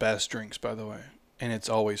and the best drinks, by the way. And it's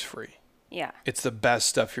always free. Yeah. It's the best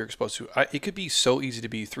stuff you're exposed to. It could be so easy to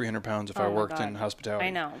be 300 pounds if I worked in hospitality. I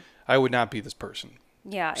know. I would not be this person.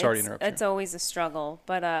 Yeah. Sorry to interrupt you. It's always a struggle.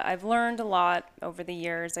 But I've learned a lot over the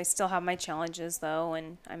years. I still have my challenges, though,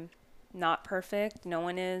 and I'm not perfect. No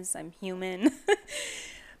one is. I'm human.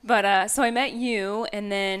 But so I met you, and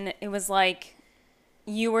then it was like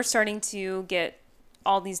you were starting to get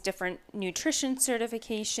all these different nutrition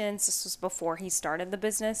certifications. This was before he started the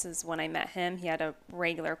business, is when I met him. He had a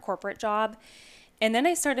regular corporate job. And then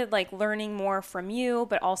I started like learning more from you,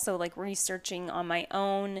 but also like researching on my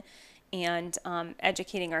own and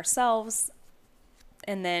educating ourselves.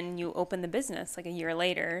 And then you opened the business like a year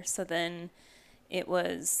later. So then it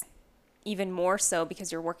was even more so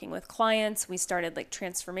because you're working with clients. We started like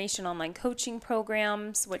transformation online coaching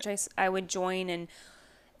programs, which I would join, and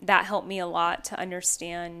that helped me a lot to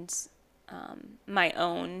understand my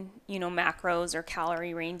own, macros or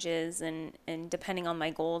calorie ranges and depending on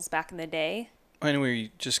my goals back in the day. And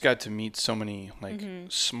we just got to meet so many like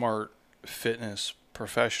smart fitness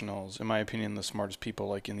professionals, in my opinion, the smartest people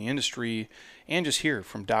like in the industry and just here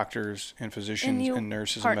from doctors and physicians and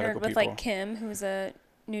nurses and medical with people. like Kim, who's a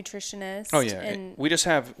nutritionist. Oh yeah, and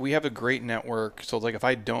we have a great network. So like if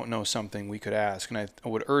I don't know something, we could ask, and I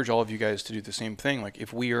would urge all of you guys to do the same thing. Like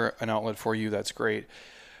if we are an outlet for you, that's great.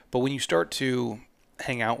 But when you start to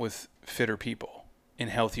hang out with fitter people and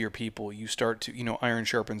healthier people, you start to, iron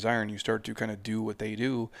sharpens iron. You start to kind of do what they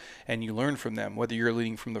do, and you learn from them. Whether you're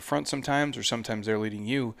leading from the front sometimes, or sometimes they're leading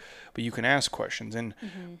you, but you can ask questions. And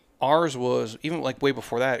ours was even like way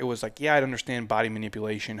before that. It was like, yeah, I'd understand body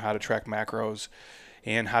manipulation, how to track macros,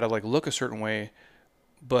 and how to like look a certain way,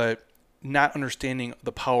 but not understanding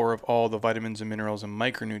the power of all the vitamins and minerals and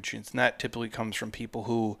micronutrients. And that typically comes from people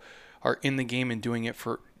who are in the game and doing it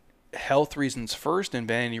for health reasons first and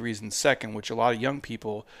vanity reasons second, which a lot of young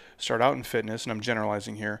people start out in fitness, and I'm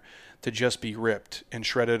generalizing here, to just be ripped and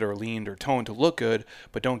shredded or leaned or toned to look good,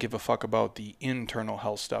 but don't give a fuck about the internal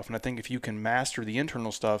health stuff. And I think if you can master the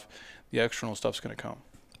internal stuff, the external stuff's going to come.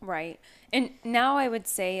 Right. And now I would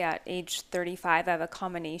say at age 35, I have a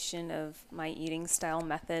combination of my eating style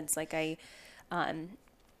methods. Like if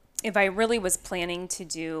I really was planning to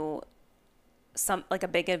do like a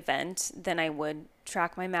big event, then I would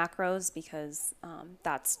track my macros because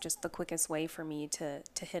that's just the quickest way for me to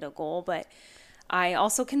hit a goal. But I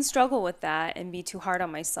also can struggle with that and be too hard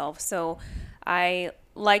on myself. So I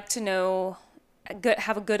like to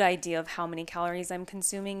have a good idea of how many calories I'm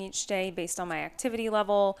consuming each day based on my activity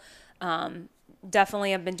level.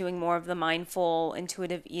 Definitely I've been doing more of the mindful,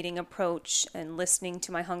 intuitive eating approach and listening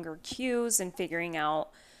to my hunger cues and figuring out,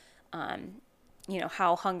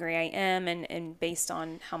 how hungry I am and based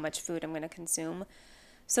on how much food I'm going to consume.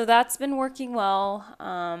 So that's been working well.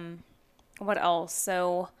 What else?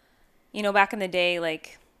 So, back in the day,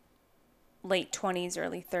 like late 20s,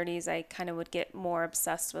 early 30s, I kind of would get more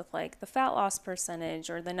obsessed with like the fat loss percentage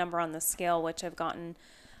or the number on the scale, which I've gotten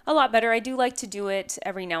a lot better. I do like to do it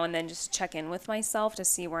every now and then, just check in with myself to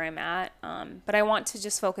see where I'm at. But I want to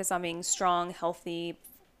just focus on being strong, healthy,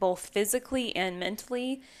 both physically and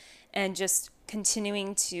mentally, and just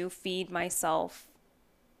continuing to feed myself,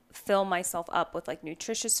 fill myself up with like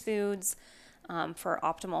nutritious foods for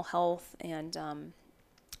optimal health, and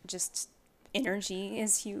just energy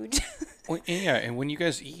is huge. Well, yeah, and when you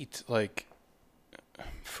guys eat, like,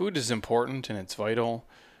 food is important and it's vital,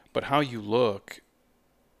 but how you look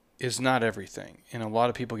is not everything. And a lot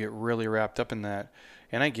of people get really wrapped up in that.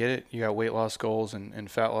 And I get it. You got weight loss goals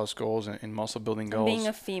and fat loss goals and muscle building And goals. being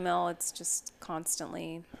a female, it's just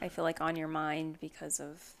constantly, I feel like, on your mind because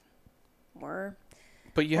of we're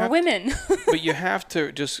But you we're have women. but you have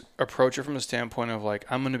to just approach it from a standpoint of like,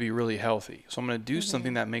 I'm going to be really healthy. So I'm going to do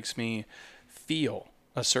something that makes me feel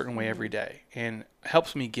a certain way every day and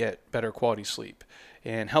helps me get better quality sleep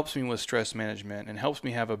and helps me with stress management and helps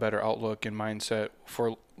me have a better outlook and mindset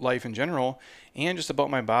for life in general and just about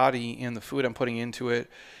my body and the food I'm putting into it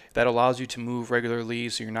that allows you to move regularly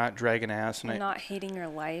so you're not dragging ass. And not hating your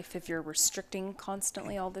life if you're restricting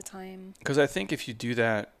constantly all the time. Because I think if you do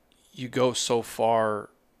that, you go so far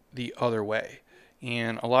the other way.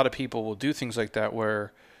 And a lot of people will do things like that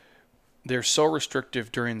where they're so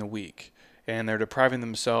restrictive during the week and they're depriving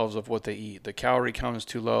themselves of what they eat. The calorie count is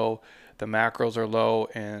too low, the macros are low,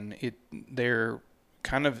 and they're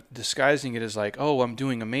kind of disguising it as like, oh, I'm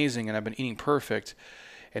doing amazing and I've been eating perfect.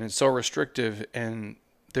 And it's so restrictive and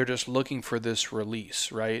they're just looking for this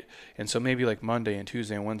release, right? And so maybe like Monday and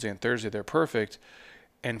Tuesday and Wednesday and Thursday, they're perfect.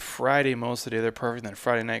 And Friday, most of the day, they're perfect. And then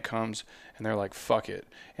Friday night comes, and they're like, fuck it.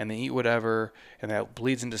 And they eat whatever, and that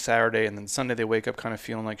bleeds into Saturday. And then Sunday, they wake up kind of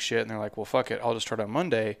feeling like shit. And they're like, well, fuck it. I'll just start on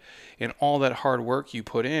Monday. And all that hard work you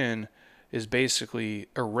put in is basically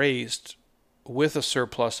erased with a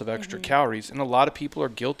surplus of extra calories. And a lot of people are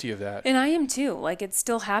guilty of that. And I am too. Like, it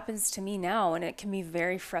still happens to me now, and it can be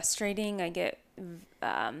very frustrating. I get,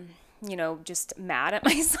 just mad at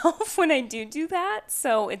myself when I do that.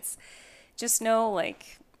 So it's just know,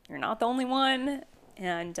 like, you're not the only one.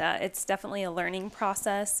 And it's definitely a learning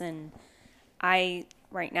process. And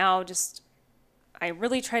right now, I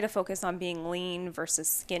really try to focus on being lean versus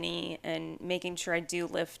skinny and making sure I do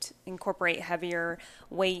incorporate heavier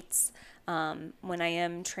weights when I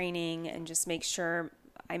am training, and just make sure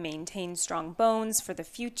I maintain strong bones for the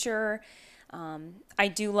future. I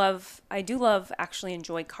do love actually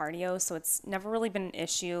enjoy cardio, so it's never really been an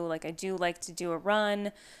issue. Like, I do like to do a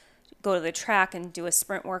run, go to the track and do a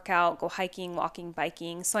sprint workout, go hiking, walking,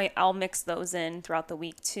 biking. So I'll mix those in throughout the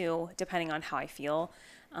week too, depending on how I feel.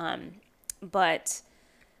 But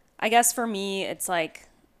I guess for me, it's like,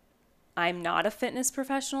 I'm not a fitness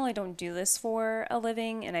professional. I don't do this for a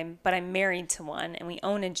living, but I'm married to one and we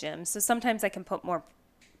own a gym. So sometimes I can put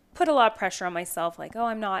a lot of pressure on myself. Like, oh,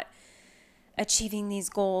 I'm not achieving these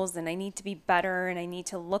goals and I need to be better and I need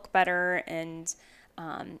to look better. And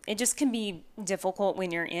it just can be difficult when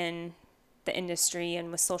you're in the industry and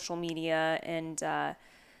with social media. And, I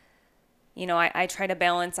try to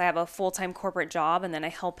balance. I have a full-time corporate job and then I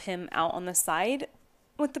help him out on the side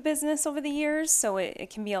with the business over the years. So it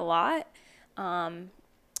can be a lot.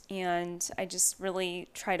 And I just really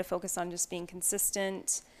try to focus on just being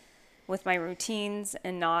consistent with my routines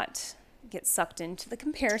and not get sucked into the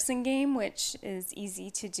comparison game, which is easy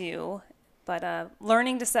to do. But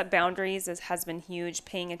learning to set boundaries has been huge.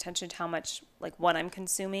 Paying attention to how much, like, what I'm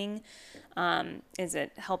consuming. Is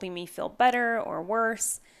it helping me feel better or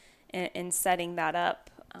worse? And setting that up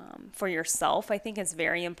for yourself, I think, is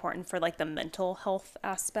very important for, like, the mental health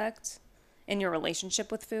aspect in your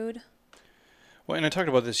relationship with food. Well, and I talked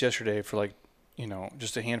about this yesterday for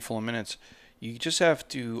just a handful of minutes. You just have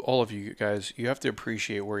to, all of you guys, you have to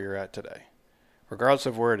appreciate where you're at today, regardless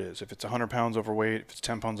of where it is. If it's 100 pounds overweight, if it's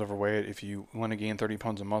 10 pounds overweight, if you want to gain 30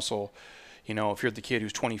 pounds of muscle, if you're the kid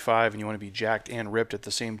who's 25 and you want to be jacked and ripped at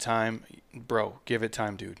the same time, bro, give it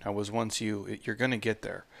time, dude. I was once you. You're going to get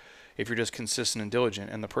there if you're just consistent and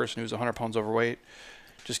diligent. And the person who's 100 pounds overweight,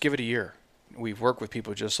 just give it a year. We've worked with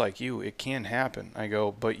people just like you. It can happen. I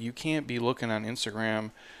go, but you can't be looking on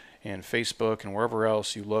Instagram and Facebook and wherever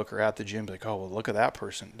else you look, or at the gym, like, oh, well, look at that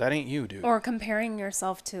person. That ain't you, dude. Or comparing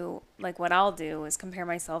yourself to, like, what I'll do is compare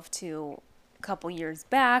myself to a couple years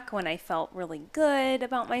back when I felt really good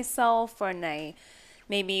about myself, and I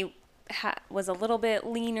maybe was a little bit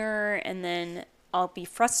leaner, and then I'll be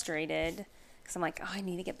frustrated because I'm like, oh, I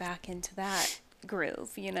need to get back into that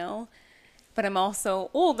groove, but I'm also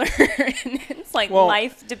older. And it's like Well,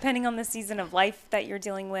 life, depending on the season of life that you're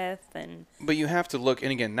dealing with. And but you have to look,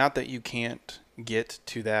 and again, not that you can't get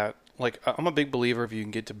to that. Like, I'm a big believer if you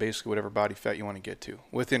can get to basically whatever body fat you want to get to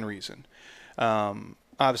within reason.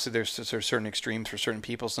 Obviously, there's certain extremes for certain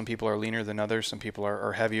people. Some people are leaner than others. Some people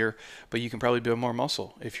are heavier. But you can probably build more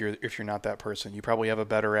muscle if you're not that person. You probably have a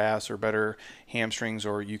better ass or better hamstrings,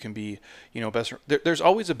 or you can be, best. There's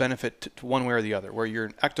always a benefit to one way or the other. Where you're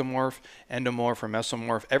an ectomorph, endomorph, or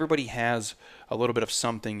mesomorph, everybody has a little bit of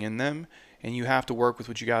something in them, and you have to work with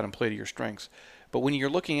what you got and play to your strengths. But when you're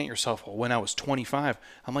looking at yourself, well, when I was 25,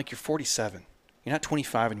 I'm like, you're 47. You're not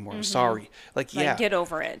 25 anymore. I'm sorry. Like, yeah. get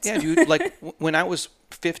over it. Yeah, dude. Like, when I was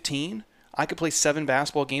 15, I could play 7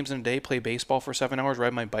 basketball games in a day, play baseball for 7 hours,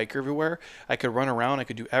 ride my bike everywhere. I could run around. I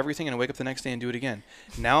could do everything, and I wake up the next day and do it again.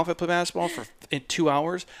 Now, if I play basketball in 2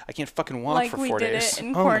 hours, I can't fucking walk for 4 days. Like we did it in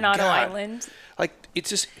Oh my Coronado God. Island. Like, it's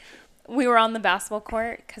just We were on the basketball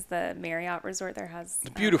court because the Marriott Resort there has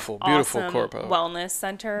beautiful awesome court. wellness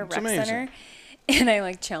center, It's rec amazing. center. And I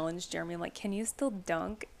like challenged Jeremy. I'm like, can you still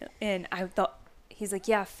dunk? And I thought, he's like,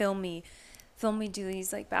 yeah, film me do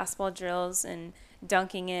these like basketball drills and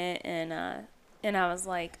dunking it. And I was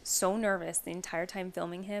like so nervous the entire time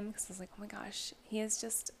filming him because I was like, oh my gosh, he is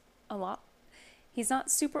just a lot. He's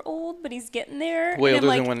not super old, but he's getting there. way And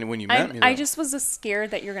older I'm than like, when you met me. Though. I just was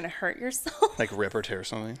scared that you're gonna hurt yourself. Like rip or tear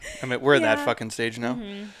something. I mean, we're at that Yeah. fucking stage now.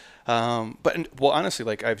 Well, honestly,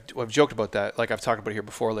 like I've joked about that. Like I've talked about it here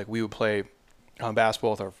before. Like we would play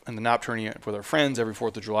basketball in the NOP tournament with our friends every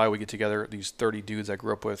 4th of July. We get together, these 30 dudes I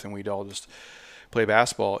grew up with, and we'd all just play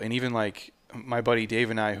basketball. And even like my buddy Dave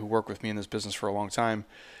and I, who work with me in this business for a long time,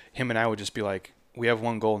 him and I would just be like, we have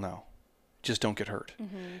one goal now. Just don't get hurt.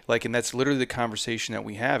 Like, and that's literally the conversation that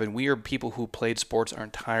we have. And we are people who played sports our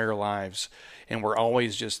entire lives. And we're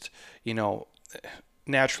always just,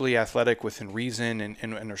 naturally athletic within reason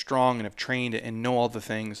and are strong and have trained and know all the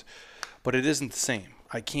things. But it isn't the same.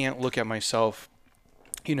 I can't look at myself,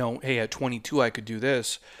 hey, at 22, I could do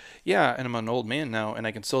this. Yeah, and I'm an old man now, and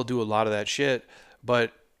I can still do a lot of that shit,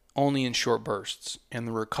 but only in short bursts. And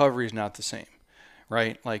the recovery is not the same,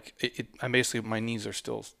 right? Like, I'm basically, my knees are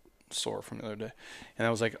still sore from the other day. And that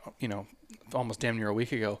was like, almost damn near a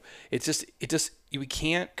week ago. It just, we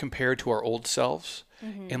can't compare to our old selves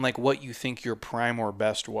and like what you think your prime or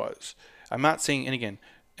best was. I'm not saying, and again,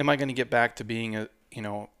 am I going to get back to being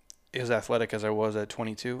as athletic as I was at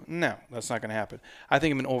 22? No, that's not going to happen. I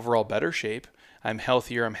think I'm in overall better shape. I'm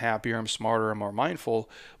healthier, I'm happier, I'm smarter, I'm more mindful,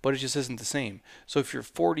 but it just isn't the same. So if you're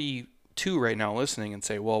 42 right now listening and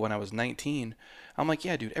say, well, when I was 19, I'm like,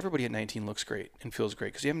 yeah, dude, everybody at 19 looks great and feels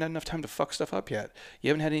great because you haven't had enough time to fuck stuff up yet. You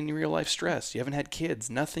haven't had any real life stress. You haven't had kids.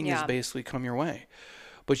 Nothing has basically come your way.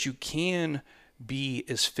 But you can be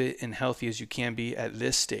as fit and healthy as you can be at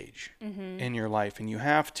this stage in your life. And you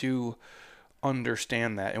have to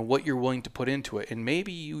understand that and what you're willing to put into it. And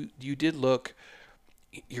maybe you did look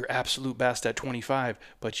your absolute best at 25,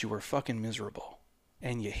 but you were fucking miserable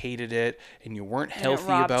and you hated it and you weren't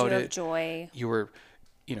healthy about it. Joy. You were,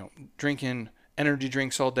 drinking energy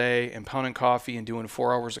drinks all day and pounding coffee and doing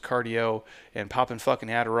 4 hours of cardio and popping fucking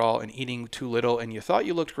Adderall and eating too little, and you thought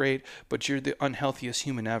you looked great, but you're the unhealthiest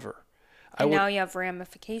human ever. And now you have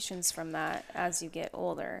ramifications from that as you get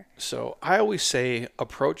older. So I always say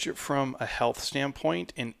approach it from a health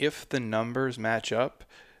standpoint, and if the numbers match up,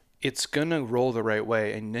 it's going to roll the right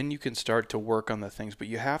way, and then you can start to work on the things, but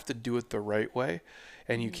you have to do it the right way.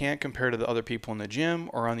 And you can't compare to the other people in the gym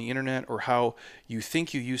or on the internet or how you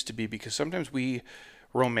think you used to be, because sometimes we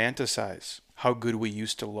romanticize how good we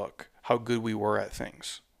used to look, how good we were at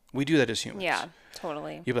things. We do that as humans. Yeah,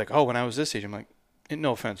 totally. You'd be like, oh, when I was this age, I'm like,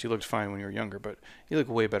 no offense, you looked fine when you were younger, but you look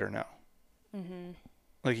way better now.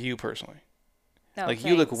 Like you personally. No, like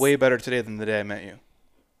you look way better today than the day I met you.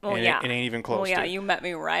 Well, and yeah. it ain't even close. Well, yeah, to. you met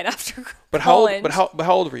me right after But college. how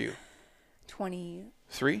old were you?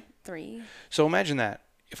 23. So imagine that.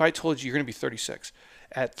 If I told you you're going to be 36,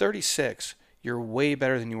 at 36, you're way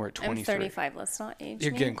better than you were at 23. I'm 35. Let's not age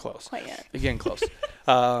You're me getting close. quite yet. You're getting close.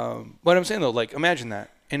 But I'm saying though, like imagine that.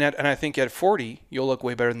 And I think at 40, you'll look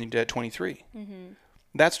way better than you did at 23.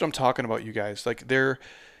 That's what I'm talking about, you guys. Like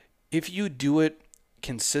if you do it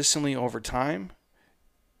consistently over time,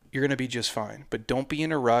 you're going to be just fine. But don't be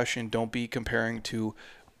in a rush and don't be comparing to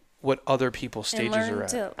what other people's stages are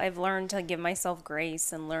at. I've learned to give myself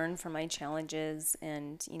grace and learn from my challenges.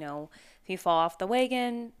 And, if you fall off the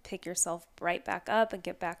wagon, pick yourself right back up and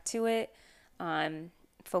get back to it.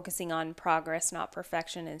 Focusing on progress, not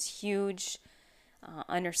perfection, is huge.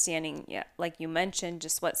 Understanding, like you mentioned,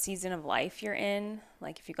 just what season of life you're in.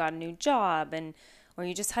 Like if you got a new job or or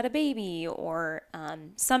you just had a baby, or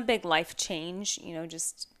some big life change,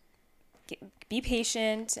 just be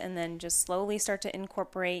patient, and then just slowly start to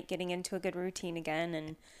incorporate getting into a good routine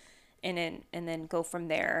again, and then go from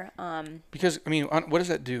there. Because I mean, what does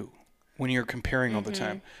that do when you're comparing all the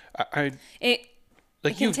time? It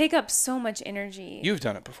Like it can take up so much energy. you've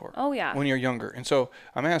done it before. Oh, yeah. When you're younger, and so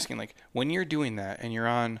I'm asking, like, when you're doing that and you're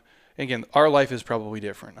on, again, our life is probably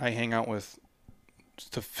different. I hang out with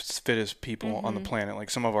the fittest people on the planet, like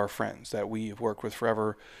some of our friends that we have worked with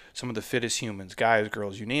forever, some of the fittest humans, guys,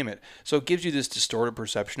 girls, you name it. So it gives you this distorted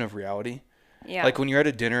perception of reality. Yeah. Like when you're at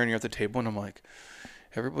a dinner and you're at the table and I'm like,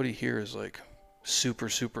 everybody here is like super,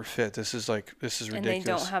 super fit. This is ridiculous. And they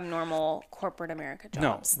don't have normal corporate America No,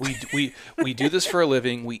 jobs. we do this for a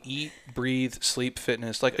living. We eat, breathe, sleep,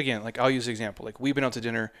 fitness. Like again, like I'll use an example. Like we've been out to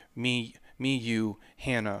dinner. Me, you,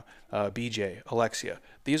 Hannah, BJ, Alexia.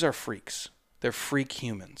 These are freaks. They're freak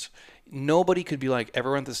humans. Nobody could be like,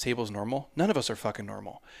 everyone at this table is normal. None of us are fucking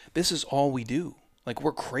normal. This is all we do. Like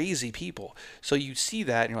we're crazy people. So you see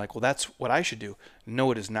that and you're like, well, that's what I should do.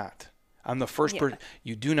 No, it is not. I'm the first person.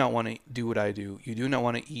 You do not want to do what I do. You do not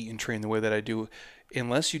want to eat and train the way that I do.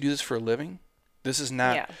 Unless you do this for a living, this is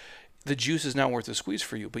not, the juice is not worth the squeeze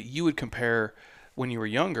for you. But you would compare when you were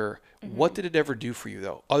younger. What did it ever do for you,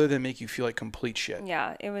 though, other than make you feel like complete shit?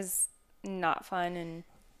 Yeah, it was not fun and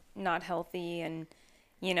not healthy. And,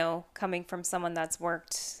 coming from someone that's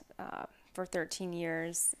worked for 13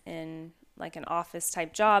 years in like an office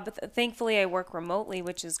type job. But thankfully, I work remotely,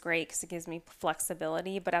 which is great because it gives me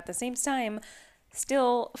flexibility. But at the same time,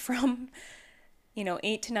 still from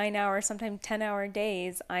 8 to 9 hours, sometimes 10-hour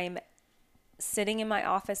days, I'm sitting in my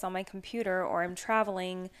office on my computer, or I'm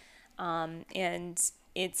traveling, and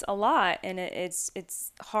it's a lot, and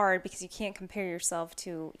it's hard because you can't compare yourself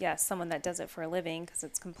to someone that does it for a living, because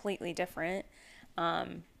it's completely different.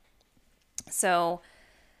 So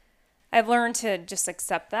I've learned to just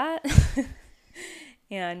accept that.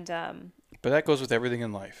 And but that goes with everything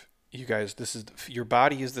in life. You guys, your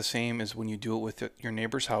body is the same as when you do it with your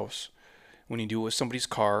neighbor's house, when you do it with somebody's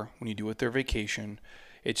car, when you do it with their vacation.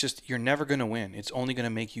 It's just, you're never going to win. It's only going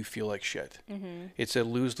to make you feel like shit. It's a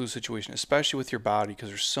lose-lose situation, especially with your body, because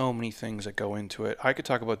there's so many things that go into it. I could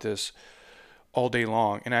talk about this all day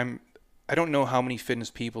long, and I don't know how many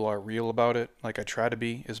fitness people are real about it. Like, I try to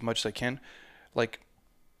be as much as I can. Like,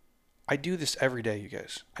 I do this every day, you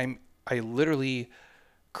guys. I literally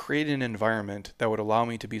created an environment that would allow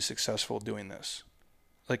me to be successful doing this.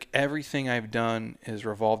 Like, everything I've done is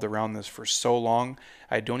revolved around this for so long.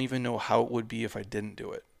 I don't even know how it would be if I didn't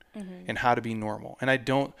do it, and how to be normal. And I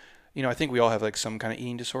don't, I think we all have like some kind of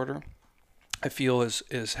eating disorder. I feel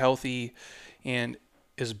as healthy and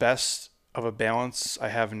as best of a balance I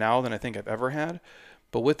have now than I think I've ever had.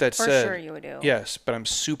 But with that said, for sure you would do. Yes, but I'm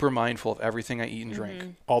super mindful of everything I eat and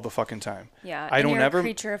drink all the fucking time. Yeah, you're a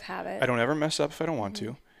creature of habit. I don't ever mess up if I don't want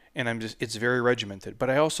to, and it's very regimented. But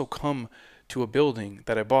I also come to a building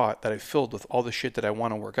that I bought that I filled with all the shit that I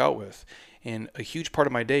want to work out with, and a huge part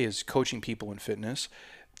of my day is coaching people in fitness,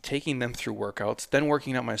 taking them through workouts, then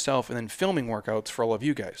working out myself, and then filming workouts for all of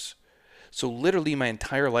you guys. So literally my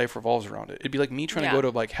entire life revolves around it. It'd be like me trying to go to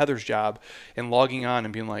like Heather's job and logging on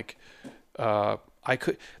and being like,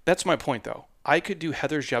 that's my point though. I could do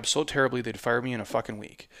Heather's job so terribly they'd fire me in a fucking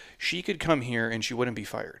week. She could come here and she wouldn't be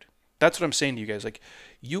fired. That's what I'm saying to you guys. Like,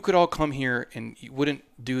 you could all come here and you wouldn't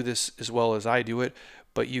do this as well as I do it,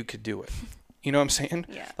 but you could do it. You know what I'm saying?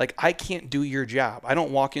 Yeah. Like, I can't do your job. I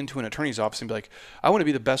don't walk into an attorney's office and be like, I want to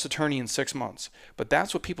be the best attorney in 6 months. But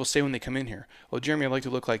that's what people say when they come in here. Well, Jeremy, I'd like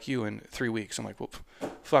to look like you in 3 weeks. I'm like, well,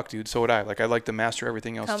 fuck, dude. So would I. Like, I'd like to master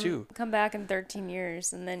everything else too. Come back in 13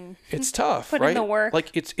 years and then it's tough, put right? in the work.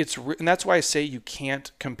 Like, and that's why I say you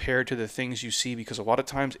can't compare to the things you see, because a lot of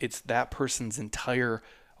times it's that person's entire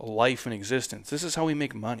life and existence. This is how we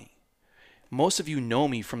make money. Most of you know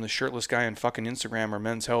me from the shirtless guy on fucking Instagram or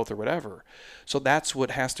Men's Health or whatever. So that's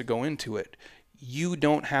what has to go into it. You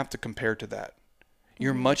don't have to compare to that.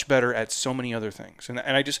 You're much better at so many other things. And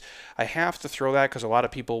I have to throw that, because a lot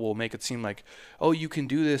of people will make it seem like, oh, you can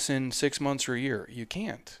do this in 6 months or a year. You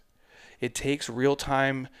can't. It takes real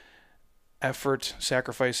time, effort,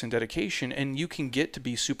 sacrifice, and dedication. And you can get to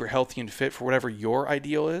be super healthy and fit for whatever your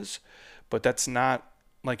ideal is, but that's not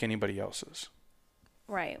like anybody else's.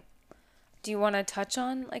 Right. Do you want to touch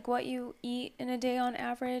on like what you eat in a day on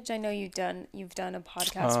average? I know you've done a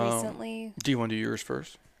podcast recently. Do you want to do yours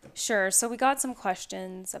first? Sure. So we got some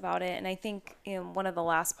questions about it, and I think in one of the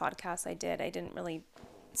last podcasts I didn't really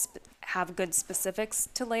have good specifics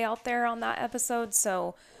to lay out there on that episode.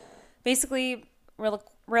 So basically,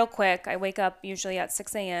 real quick, I wake up usually at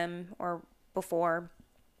 6 a.m. or before.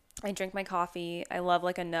 I drink my coffee. I love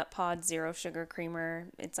like a Nut Pod zero sugar creamer.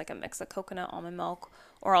 It's like a mix of coconut almond milk,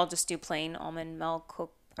 or I'll just do plain almond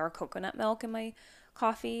milk or coconut milk in my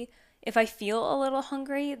coffee. If I feel a little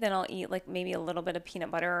hungry, then I'll eat like maybe a little bit of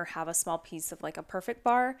peanut butter or have a small piece of like a Perfect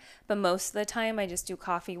Bar. But most of the time, I just do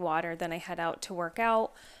coffee, water. Then I head out to work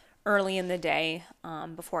out early in the day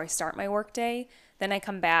before I start my work day. Then I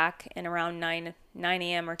come back and around 9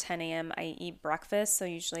 a.m. or 10 a.m. I eat breakfast. So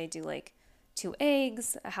usually I do like 2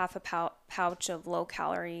 eggs, a half a pouch of low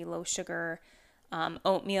calorie, low sugar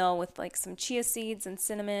oatmeal with like some chia seeds and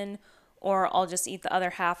cinnamon, or I'll just eat the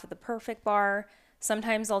other half of the Perfect Bar.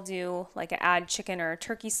 Sometimes I'll do like add chicken or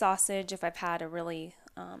turkey sausage if I've had a really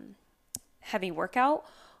heavy workout,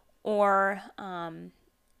 or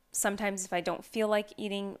sometimes if I don't feel like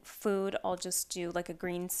eating food, I'll just do like a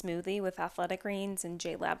green smoothie with athletic greens and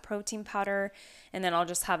JLab protein powder, and then I'll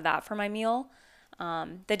just have that for my meal.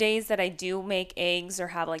 The days that I do make eggs or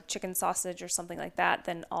have like chicken sausage or something like that,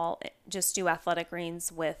 then I'll just do athletic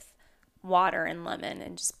greens with water and lemon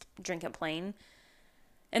and just drink it plain.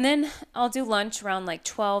 And then I'll do lunch around like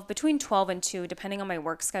 12, between 12 and 2, depending on my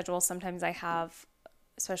work schedule. Sometimes I have,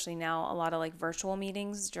 especially now, a lot of like virtual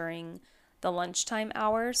meetings during the lunchtime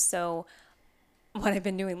hours. So what I've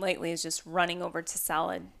been doing lately is just running over to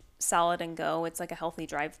Salad and Go. It's like a healthy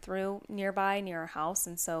drive-through nearby near our house,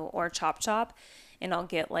 and so, or Chop Chop, and I'll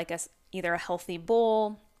get like either a healthy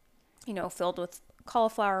bowl, filled with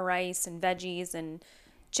cauliflower rice and veggies and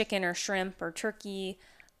chicken or shrimp or turkey,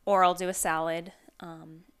 or I'll do a salad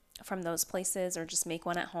from those places, or just make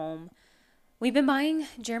one at home.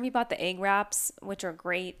 Jeremy bought the egg wraps, which are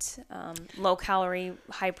great, low calorie,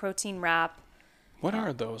 high protein wrap. What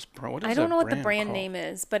are those? What is I don't know what the brand brand called? name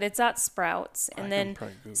is, but it's at Sprouts. And then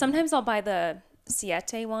sometimes I'll buy the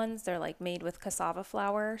Siete ones. They're like made with cassava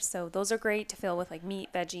flour. So those are great to fill with like meat,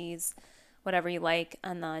 veggies, whatever you like.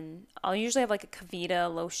 And then I'll usually have like a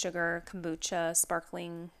Kavita low sugar kombucha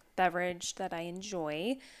sparkling beverage that I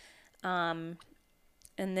enjoy. And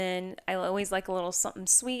then I always like a little something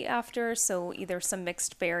sweet after. So either some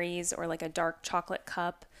mixed berries or like a dark chocolate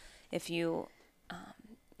cup. If you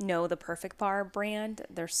know the Perfect Bar brand,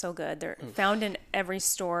 they're so good. They're found in every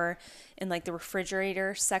store in like the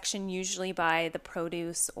refrigerator section, usually by the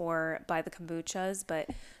produce or by the kombuchas, but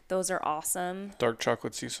those are awesome. Dark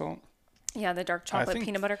chocolate sea salt? Yeah, the dark chocolate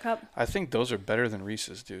peanut butter cup. I think those are better than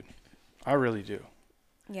Reese's, dude. I really do.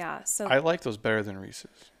 Yeah, so I like those better than Reese's.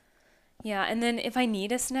 Yeah, and then if I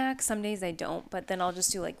need a snack, some days I don't, but then I'll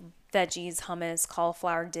just do like veggies, hummus,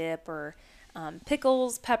 cauliflower dip, or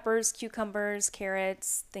pickles, peppers, cucumbers,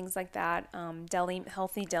 carrots, things like that.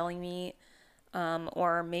 Healthy deli meat,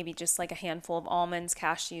 or maybe just like a handful of almonds,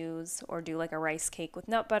 cashews, or do like a rice cake with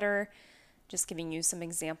nut butter. Just giving you some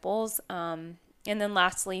examples. And then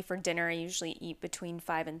lastly, for dinner, I usually eat between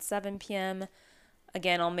 5 and 7 p.m.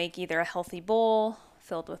 Again, I'll make either a healthy bowl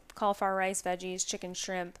filled with cauliflower rice, veggies, chicken,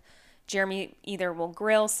 shrimp. Jeremy either will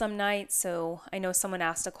grill some nights. So I know someone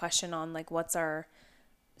asked a question on like what's our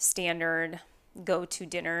standard go-to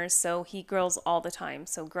dinners. So he grills all the time.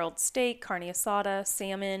 So grilled steak, carne asada,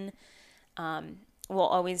 salmon. We'll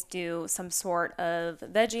always do some sort of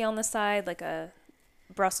veggie on the side, like a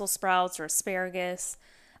Brussels sprouts or asparagus.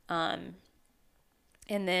 And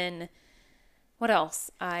then what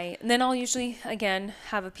else? Then I'll usually again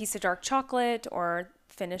have a piece of dark chocolate or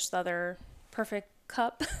finish the other perfect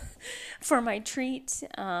cup for my treat.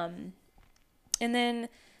 And then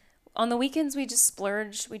on the weekends we just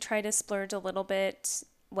splurge. We try to splurge a little bit,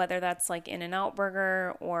 whether that's like In-N-Out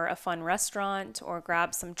Burger or a fun restaurant, or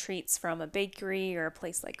grab some treats from a bakery or a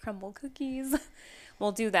place like Crumble Cookies.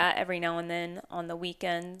 We'll do that every now and then on the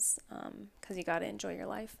weekends, because you got to enjoy your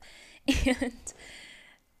life. And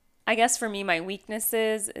I guess for me, my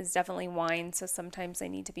weaknesses is definitely wine. So sometimes I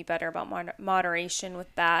need to be better about moderation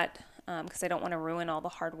with that, because I don't want to ruin all the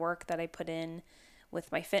hard work that I put in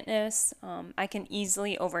with my fitness. I can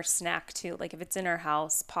easily over snack too. Like if it's in our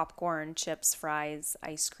house, popcorn, chips, fries,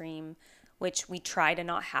 ice cream, which we try to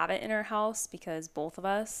not have it in our house because both of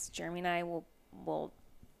us, Jeremy and I, will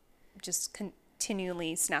just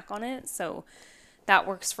continually snack on it. So that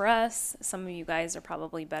works for us. Some of you guys are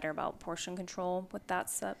probably better about portion control with that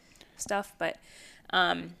stuff, but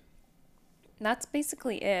that's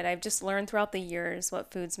basically it. I've just learned throughout the years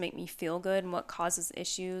what foods make me feel good and what causes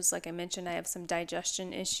issues. Like I mentioned, I have some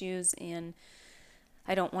digestion issues and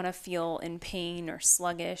I don't want to feel in pain or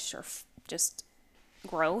sluggish or just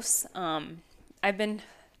gross. I've been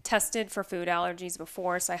tested for food allergies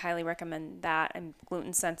before, so I highly recommend that. I'm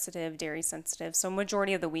gluten sensitive, dairy sensitive. So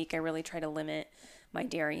majority of the week, I really try to limit my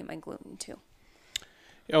dairy and my gluten too.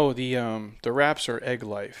 Oh, the wraps are Egg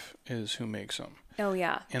Life is who makes them. Oh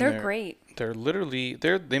yeah, And they're great. They're literally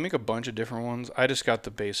they make a bunch of different ones. I just got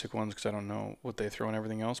the basic ones because I don't know what they throw in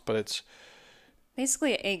everything else, but it's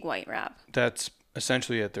Basically an egg white wrap. that's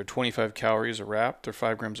essentially it. They're 25 calories a wrap. They're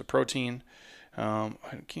 5 grams of protein. I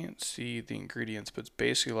can't see the ingredients, but it's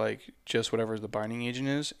basically like just whatever the binding agent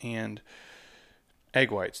is and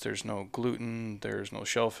egg whites. There's no gluten, there's no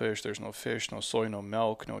shellfish, there's no fish, no soy, no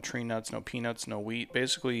milk, no tree nuts, no peanuts, no wheat.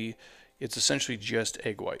 Basically, it's essentially just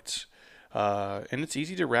egg whites. And it's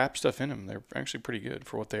easy to wrap stuff in them. They're actually pretty good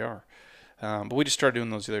for what they are. But we just started doing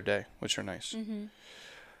those the other day, which are nice. Mm-hmm.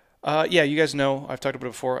 Yeah, you guys know, I've talked about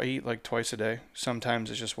it before. I eat like twice a day. Sometimes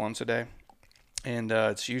it's just once a day. And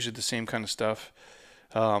it's usually the same kind of stuff.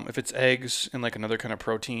 If it's eggs and like another kind of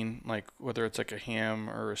protein, like whether it's like a ham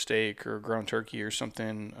or a steak or ground turkey or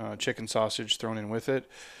something, chicken sausage thrown in with it.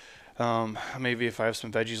 Maybe if I have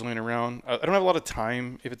some veggies laying around. I don't have a lot of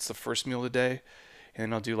time if it's the first meal of the day.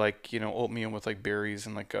 And I'll do like, oatmeal with like berries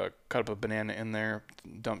and like cut up a banana in there,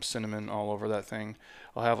 dump cinnamon all over that thing.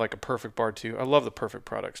 I'll have like a Perfect bar too. I love the Perfect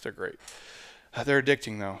products. They're great. They're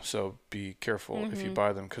addicting though, so be careful if you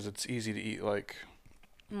buy them because it's easy to eat like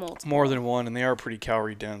Multiple. more than one, and they are pretty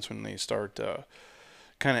calorie dense when they start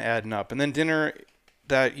kind of adding up. And then dinner,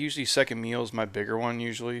 that usually second meal is my bigger one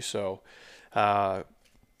usually. So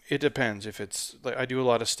it depends. If it's like I do a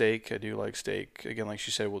lot of steak, I do like steak. Again, like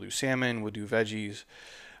she said, we'll do salmon, we'll do veggies,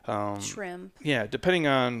 Shrimp. yeah, depending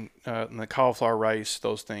on the cauliflower, rice,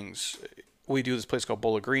 those things. We do this place called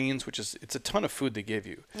Bowl of Greens, which is it's a ton of food they give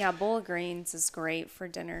you. Yeah, bowl of greens is great for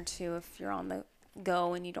dinner too if you're on the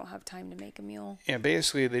go and you don't have time to make a meal. Yeah,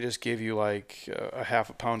 basically they just give you like a half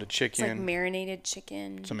a pound of chicken. It's like marinated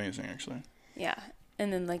chicken. It's amazing, actually. Yeah.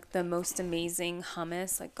 And then like the most amazing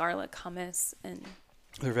hummus, like garlic hummus, and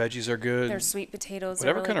Their veggies are good. their sweet potatoes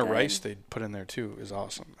Whatever are really kind of good. rice they put in there too is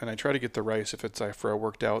awesome. And I try to get the rice if it's after I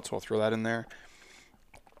worked out, so I'll throw that in there.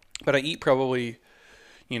 But I eat probably,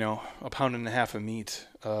 a pound and a half of meat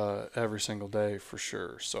every single day for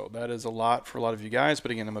sure. So that is a lot for a lot of you guys.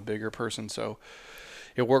 But again, I'm a bigger person, so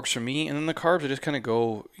it works for me. And then the carbs, I just kind of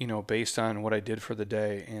go, based on what I did for the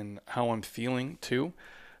day and how I'm feeling too.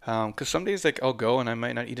 Because some days like I'll go and I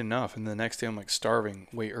might not eat enough, and the next day I'm like starving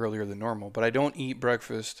way earlier than normal. But I don't eat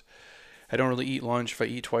breakfast. I don't really eat lunch. If I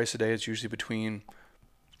eat twice a day, it's usually between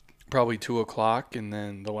probably 2 o'clock, and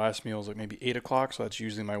then the last meal is like maybe 8 o'clock. So that's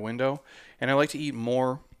usually my window. And I like to eat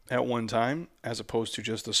more at one time as opposed to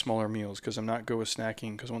just the smaller meals because I'm not good with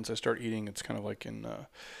snacking. Because once I start eating, it's kind of like an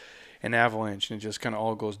avalanche, and it just kind of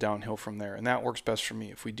all goes downhill from there. And that works best for me.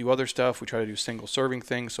 If we do other stuff, we try to do single serving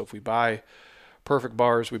things. So if we buy Perfect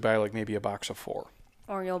bars, we buy like maybe a box of 4.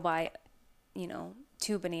 Or you'll buy,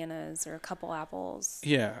 2 bananas or a couple apples.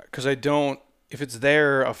 Yeah, because if it's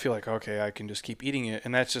there, I'll feel like, okay, I can just keep eating it.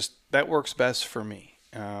 And that works best for me.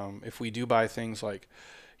 If we do buy things like,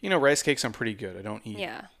 rice cakes, I'm pretty good. I don't eat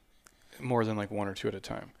more than like 1 or 2 at a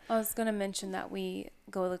time. I was going to mention that we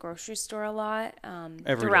go to the grocery store a lot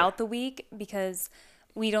Every throughout day. the week because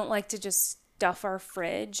we don't like to just stuff our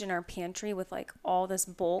fridge and our pantry with like all this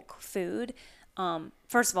bulk food.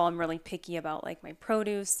 First of all, I'm really picky about like my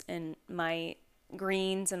produce and my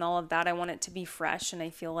greens and all of that. I want it to be fresh, and I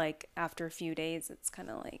feel like after a few days it's kind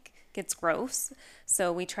of like gets gross.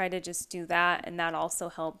 So we try to just do that, and that also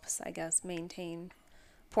helps, I guess, maintain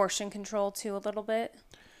portion control too a little bit.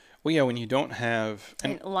 Well, yeah, when you don't have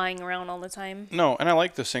And lying around all the time. no, and I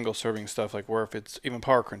like the single serving stuff, like where if it's even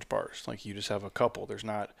Power Crunch bars, like you just have a couple. There's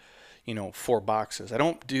not, 4 boxes. I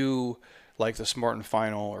don't do like the Smart and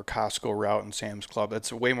Final or Costco route and Sam's Club.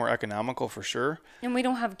 That's way more economical for sure. And we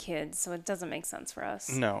don't have kids, so it doesn't make sense for us.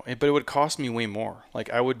 No, but it would cost me way more. Like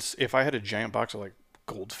if I had a giant box of like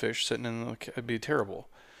goldfish sitting in it'd be terrible.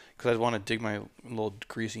 Because I'd want to dig my little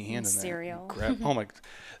greasy hand in there. Cereal. Grab, oh my,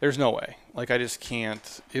 there's no way. Like I just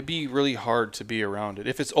can't. It'd be really hard to be around it.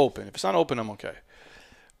 If it's open. If it's not open, I'm okay.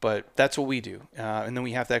 But that's what we do. And then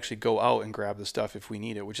we have to actually go out and grab the stuff if we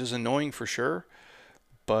need it, which is annoying for sure.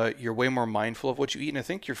 But you're way more mindful of what you eat. And I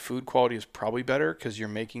think your food quality is probably better because you're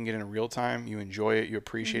making it in real time. You enjoy it. You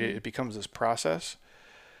appreciate it. It becomes this process.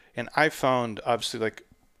 And I found, obviously, like,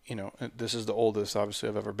 this is the oldest, obviously,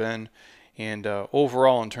 I've ever been. And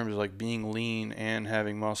overall, in terms of, like, being lean and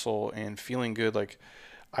having muscle and feeling good, like,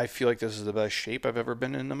 I feel like this is the best shape I've ever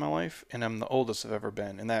been in my life. And I'm the oldest I've ever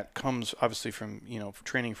been. And that comes, obviously, from,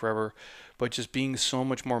 training forever. But just being so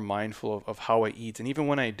much more mindful of how I eat. And even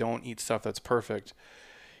when I don't eat stuff that's perfect,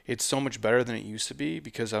 it's so much better than it used to be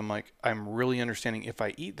because I'm really understanding if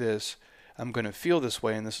I eat this, I'm going to feel this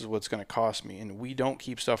way and this is what's going to cost me. And we don't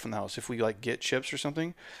keep stuff in the house. If we like get chips or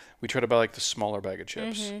something, we try to buy like the smaller bag of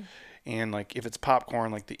chips. And like if it's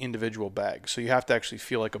popcorn, like the individual bag. So you have to actually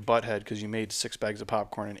feel like a butthead because you made 6 bags of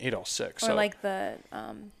popcorn and ate all 6. Or So like the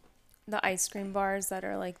ice cream bars that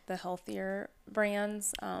are like the healthier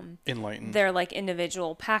brands. Enlightened They're like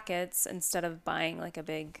individual packets instead of buying like a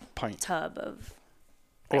big pint tub of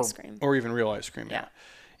or, ice cream. or even real ice cream. Yeah.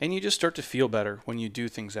 And you just start to feel better when you do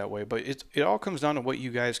things that way. But it all comes down to what you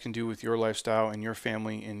guys can do with your lifestyle and your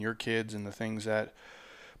family and your kids and the things that.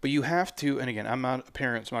 But you have to, and again, I'm not a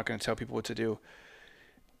parent, so I'm not going to tell people what to do.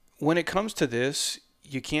 When it comes to this,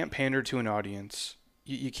 you can't pander to an audience.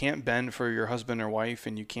 You can't bend for your husband or wife,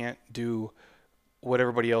 and you can't do what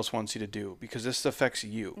everybody else wants you to do because this affects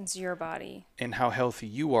you. It's your body. And how healthy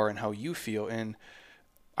you are and how you feel. And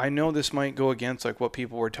I know this might go against like what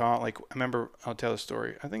people were taught. Like I remember, I'll tell a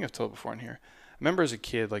story. I think I've told it before in here. I remember as a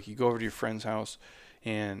kid, like you go over to your friend's house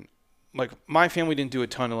and like my family didn't do a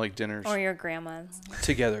ton of like dinners. Or your grandma's.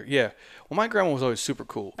 Together. Yeah. Well, my grandma was always super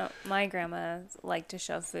cool. Oh, my grandma liked to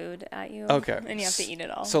shove food at you. Okay. And you have to eat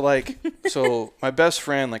it all. So my best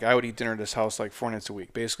friend, like I would eat dinner at his house like 4 nights a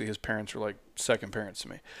week. Basically his parents were like second parents to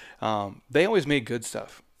me. They always made good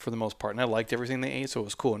stuff for the most part. And I liked everything they ate. So it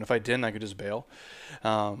was cool. And if I didn't, I could just bail.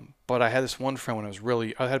 But I had this one friend when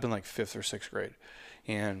I had been like 5th or 6th grade.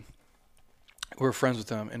 And we were friends with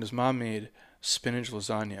him. And his mom made spinach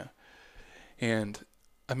lasagna. And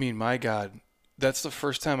I mean, my God, that's the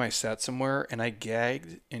first time I sat somewhere and I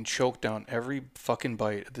gagged and choked down every fucking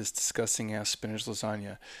bite of this disgusting ass spinach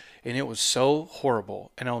lasagna. And it was so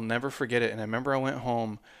horrible. And I'll never forget it. And I remember I went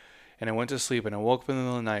home and I went to sleep and I woke up in the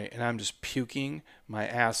middle of the night and I'm just puking my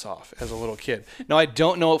ass off as a little kid. Now, I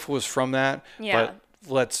don't know if it was from that, but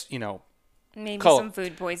let's, maybe some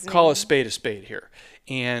food poisoning. Call a spade here.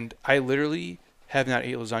 And I literally have not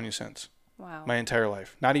ate lasagna since. Wow. My entire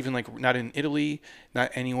life. Not even not in Italy, not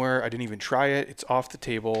anywhere. I didn't even try it. It's off the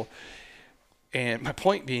table. And my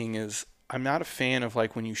point being is I'm not a fan of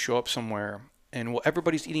like when you show up somewhere and well,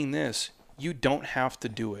 everybody's eating this. You don't have to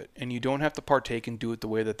do it. And you don't have to partake and do it the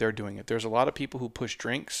way that they're doing it. There's a lot of people who push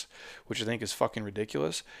drinks, which I think is fucking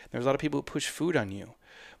ridiculous. There's a lot of people who push food on you.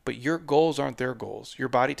 But your goals aren't their goals. Your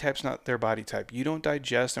body type's not their body type. You don't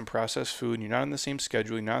digest and process food, and you're not on the same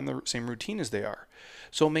schedule. You're not in the same routine as they are.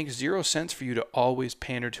 So it makes zero sense for you to always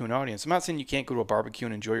pander to an audience. I'm not saying you can't go to a barbecue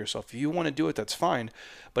and enjoy yourself. If you want to do it, that's fine.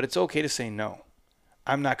 But it's okay to say no.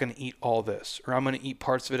 I'm not going to eat all this, or I'm going to eat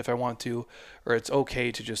parts of it if I want to, or it's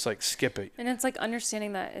okay to just like skip it. And it's like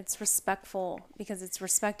understanding that it's respectful because it's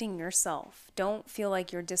respecting yourself. Don't feel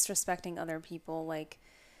like you're disrespecting other people. Like,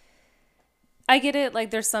 I get it.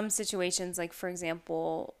 Like there's some situations, like for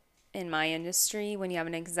example, in my industry, when you have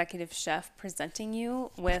an executive chef presenting you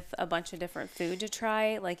with a bunch of different food to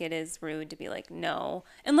try, like it is rude to be like, no.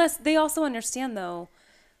 Unless they also understand though,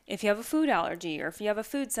 if you have a food allergy or if you have a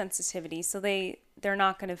food sensitivity, so they're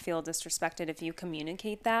not going to feel disrespected if you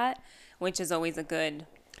communicate that, which is always a good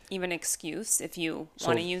even excuse if you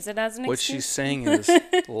want to use it as an excuse. What she's saying is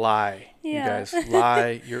lie. Yeah. You guys,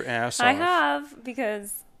 lie your ass off. I have,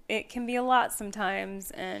 because it can be a lot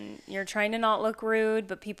sometimes, and you're trying to not look rude,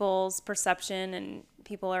 but people's perception and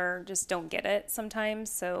people just don't get it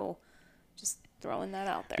sometimes. So just throwing that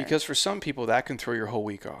out there. Because for some people that can throw your whole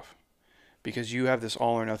week off because you have this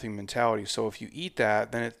all or nothing mentality. So if you eat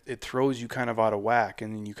that, then it throws you kind of out of whack,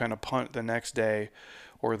 and then you kind of punt the next day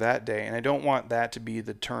or that day. And I don't want that to be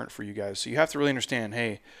the deterrent for you guys. So you have to really understand,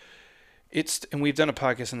 hey, and we've done a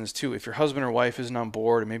podcast on this too. If your husband or wife isn't on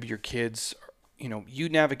board, and maybe your kids, you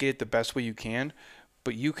navigate it the best way you can,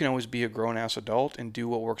 but you can always be a grown-ass adult and do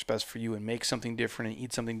what works best for you and make something different and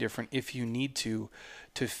eat something different if you need to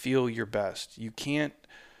feel your best. You can't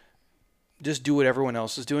just do what everyone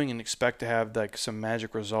else is doing and expect to have like some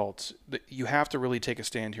magic results. You have to really take a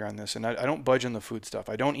stand here on this. And I don't budge on the food stuff.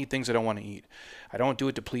 I don't eat things I don't want to eat. I don't do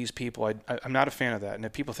it to please people. I'm not a fan of that. And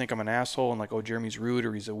if people think I'm an asshole and like, oh, Jeremy's rude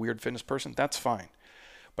or he's a weird fitness person, that's fine.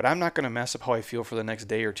 But I'm not going to mess up how I feel for the next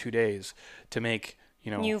day or 2 days to make,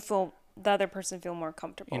 the other person feel more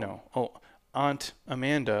comfortable. Oh, Aunt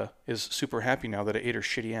Amanda is super happy now that I ate her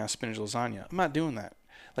shitty ass spinach lasagna. I'm not doing that.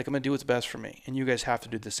 Like, I'm going to do what's best for me. And you guys have to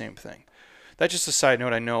do the same thing. That's just a side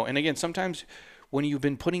note, I know. And again, sometimes when you've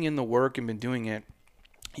been putting in the work and been doing it,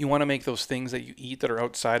 you want to make those things that you eat that are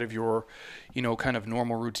outside of your, kind of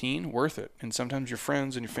normal routine worth it. And sometimes your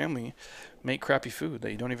friends and your family make crappy food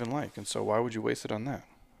that you don't even like. And so why would you waste it on that?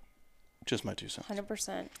 Just my 2 cents.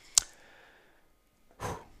 100%.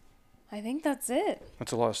 I think that's it.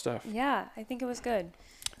 That's a lot of stuff. Yeah, I think it was good.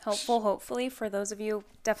 Helpful, hopefully, for those of you.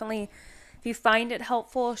 Definitely, if you find it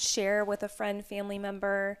helpful, share with a friend, family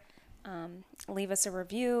member. Leave us a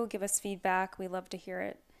review. Give us feedback. We love to hear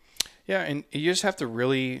it. Yeah, and you just have to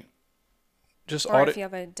really just Or audit. if you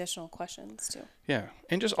have additional questions too. Yeah,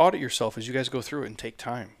 and just audit yourself as you guys go through it and take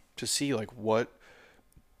time to see like what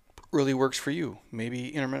really works for you. Maybe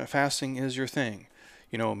intermittent fasting is your thing.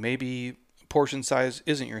 Maybe portion size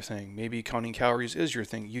isn't your thing. Maybe counting calories is your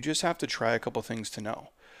thing. You just have to try a couple things to know.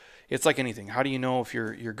 It's like anything. How do you know if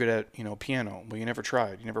you're good at, piano? Well, you never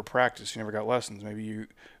tried. You never practiced. You never got lessons. Maybe you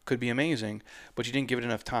could be amazing, but you didn't give it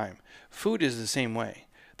enough time. Food is the same way.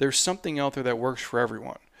 There's something out there that works for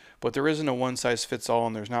everyone, but there isn't a one size fits all,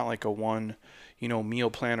 and there's not like a one, meal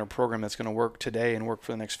plan or program that's going to work today and work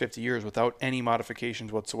for the next 50 years without any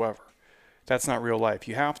modifications whatsoever. That's not real life.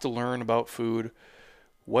 You have to learn about food,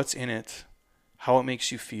 what's in it, how it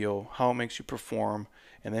makes you feel, how it makes you perform.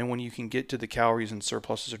 And then when you can get to the calories and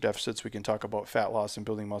surpluses or deficits, we can talk about fat loss and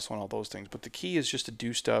building muscle and all those things. But the key is just to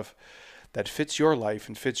do stuff that fits your life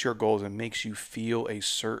and fits your goals and makes you feel a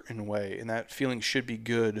certain way. And that feeling should be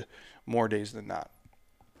good more days than not.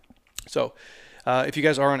 So if you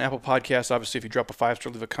guys are on Apple Podcasts, obviously if you drop a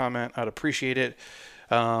 5-star, leave a comment, I'd appreciate it.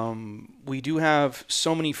 We do have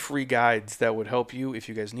so many free guides that would help you if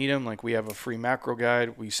you guys need them. Like we have a free macro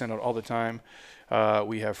guide we send out all the time.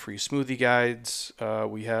 We have free smoothie guides.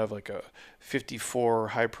 We have like a 54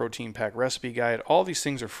 high protein pack recipe guide. All these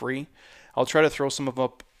things are free. I'll try to throw some of them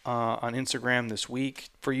up on Instagram this week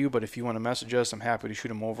for you, but if you want to message us, I'm happy to shoot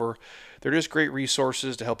them over. They're just great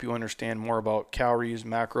resources to help you understand more about calories,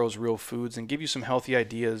 macros, real foods, and give you some healthy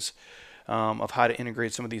ideas of how to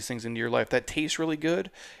integrate some of these things into your life that tastes really good,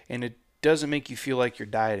 and it doesn't make you feel like you're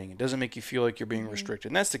dieting. It doesn't make you feel like you're being restricted.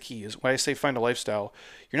 And that's the key, is when I say find a lifestyle,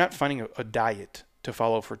 you're not finding a diet to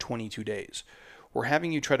follow for 22 days. We're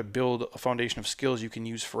having you try to build a foundation of skills you can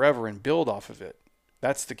use forever and build off of it.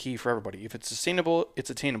 That's the key for everybody. If it's sustainable, it's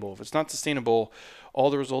attainable. If it's not sustainable, all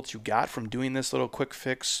the results you got from doing this little quick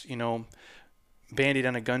fix, Band-Aid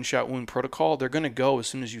on a gunshot wound protocol, they're going to go as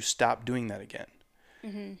soon as you stop doing that again.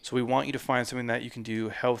 Mm-hmm. So we want you to find something that you can do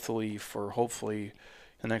healthily for hopefully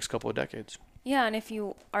the next couple of decades. Yeah, and if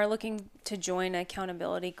you are looking to join an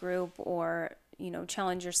accountability group or,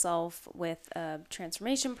 challenge yourself with a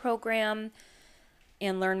transformation program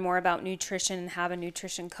and learn more about nutrition and have a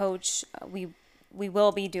nutrition coach, we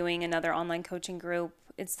will be doing another online coaching group.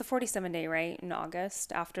 It's the 47-day, right, in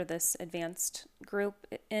August after this advanced group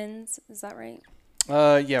ends. Is that right?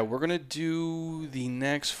 Yeah, we're going to do the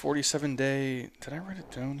next 47-day. Did I write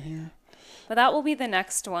it down here? But that will be the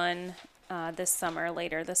next one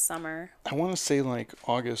later this summer. I want to say like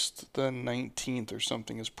August the 19th or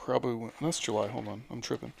something is probably when, that's July. Hold on. I'm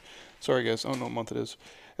tripping. Sorry, guys. I don't know what month it is.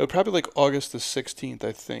 It would probably like August the 16th,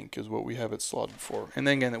 I think, is what we have it slotted for. And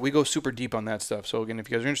then again, we go super deep on that stuff. So again, if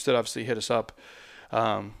you guys are interested, obviously hit us up.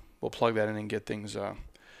 We'll plug that in and get things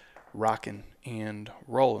rocking and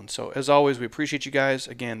rolling. So as always, we appreciate you guys.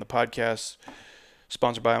 Again, the podcast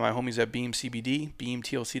sponsored by my homies at Beam CBD,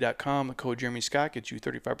 beamtlc.com. The code Jeremy Scott gets you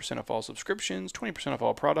 35% off all subscriptions, 20% off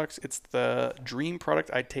all products. It's the dream product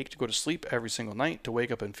I take to go to sleep every single night to wake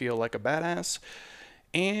up and feel like a badass.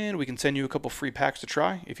 And we can send you a couple free packs to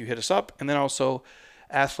try if you hit us up. And then also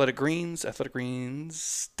Athletic Greens,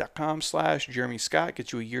 athleticgreens.com/Jeremy Scott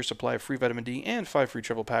gets you a year's supply of free vitamin D and 5 free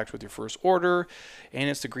travel packs with your first order. And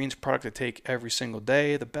it's the greens product to take every single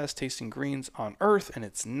day. The best tasting greens on earth, and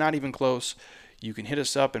it's not even close. You can hit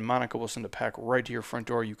us up, and Monica will send a pack right to your front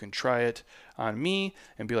door. You can try it on me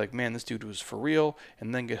and be like, man, this dude was for real,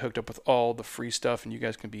 and then get hooked up with all the free stuff, and you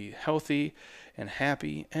guys can be healthy and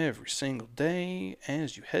happy every single day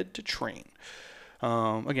as you head to train.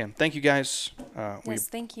 Again, thank you guys.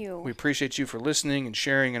 Thank you. We appreciate you for listening and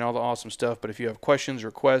sharing and all the awesome stuff. But if you have questions or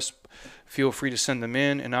requests, feel free to send them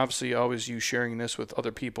in. And obviously, always you sharing this with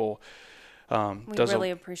other people we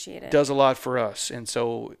really appreciate it. Does a lot for us. And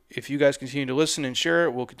so if you guys continue to listen and share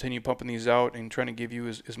it, we'll continue pumping these out and trying to give you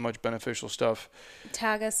as much beneficial stuff.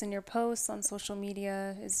 Tag us in your posts on social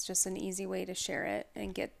media is just an easy way to share it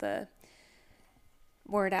and get the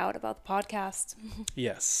word out about the podcast.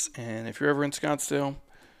 Yes. And if you're ever in Scottsdale,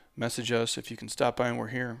 message us. If you can stop by and we're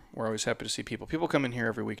here, we're always happy to see people. People come in here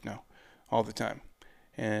every week now, all the time.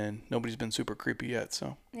 And nobody's been super creepy yet.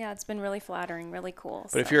 So yeah, it's been really flattering, really cool.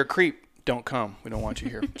 But if you're a creep, don't come. We don't want you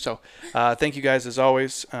here. So thank you guys as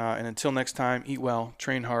always. And until next time, eat well,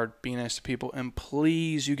 train hard, be nice to people. And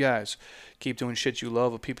please, you guys, keep doing shit you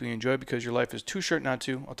love with people you enjoy because your life is too short not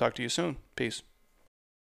to. I'll talk to you soon. Peace.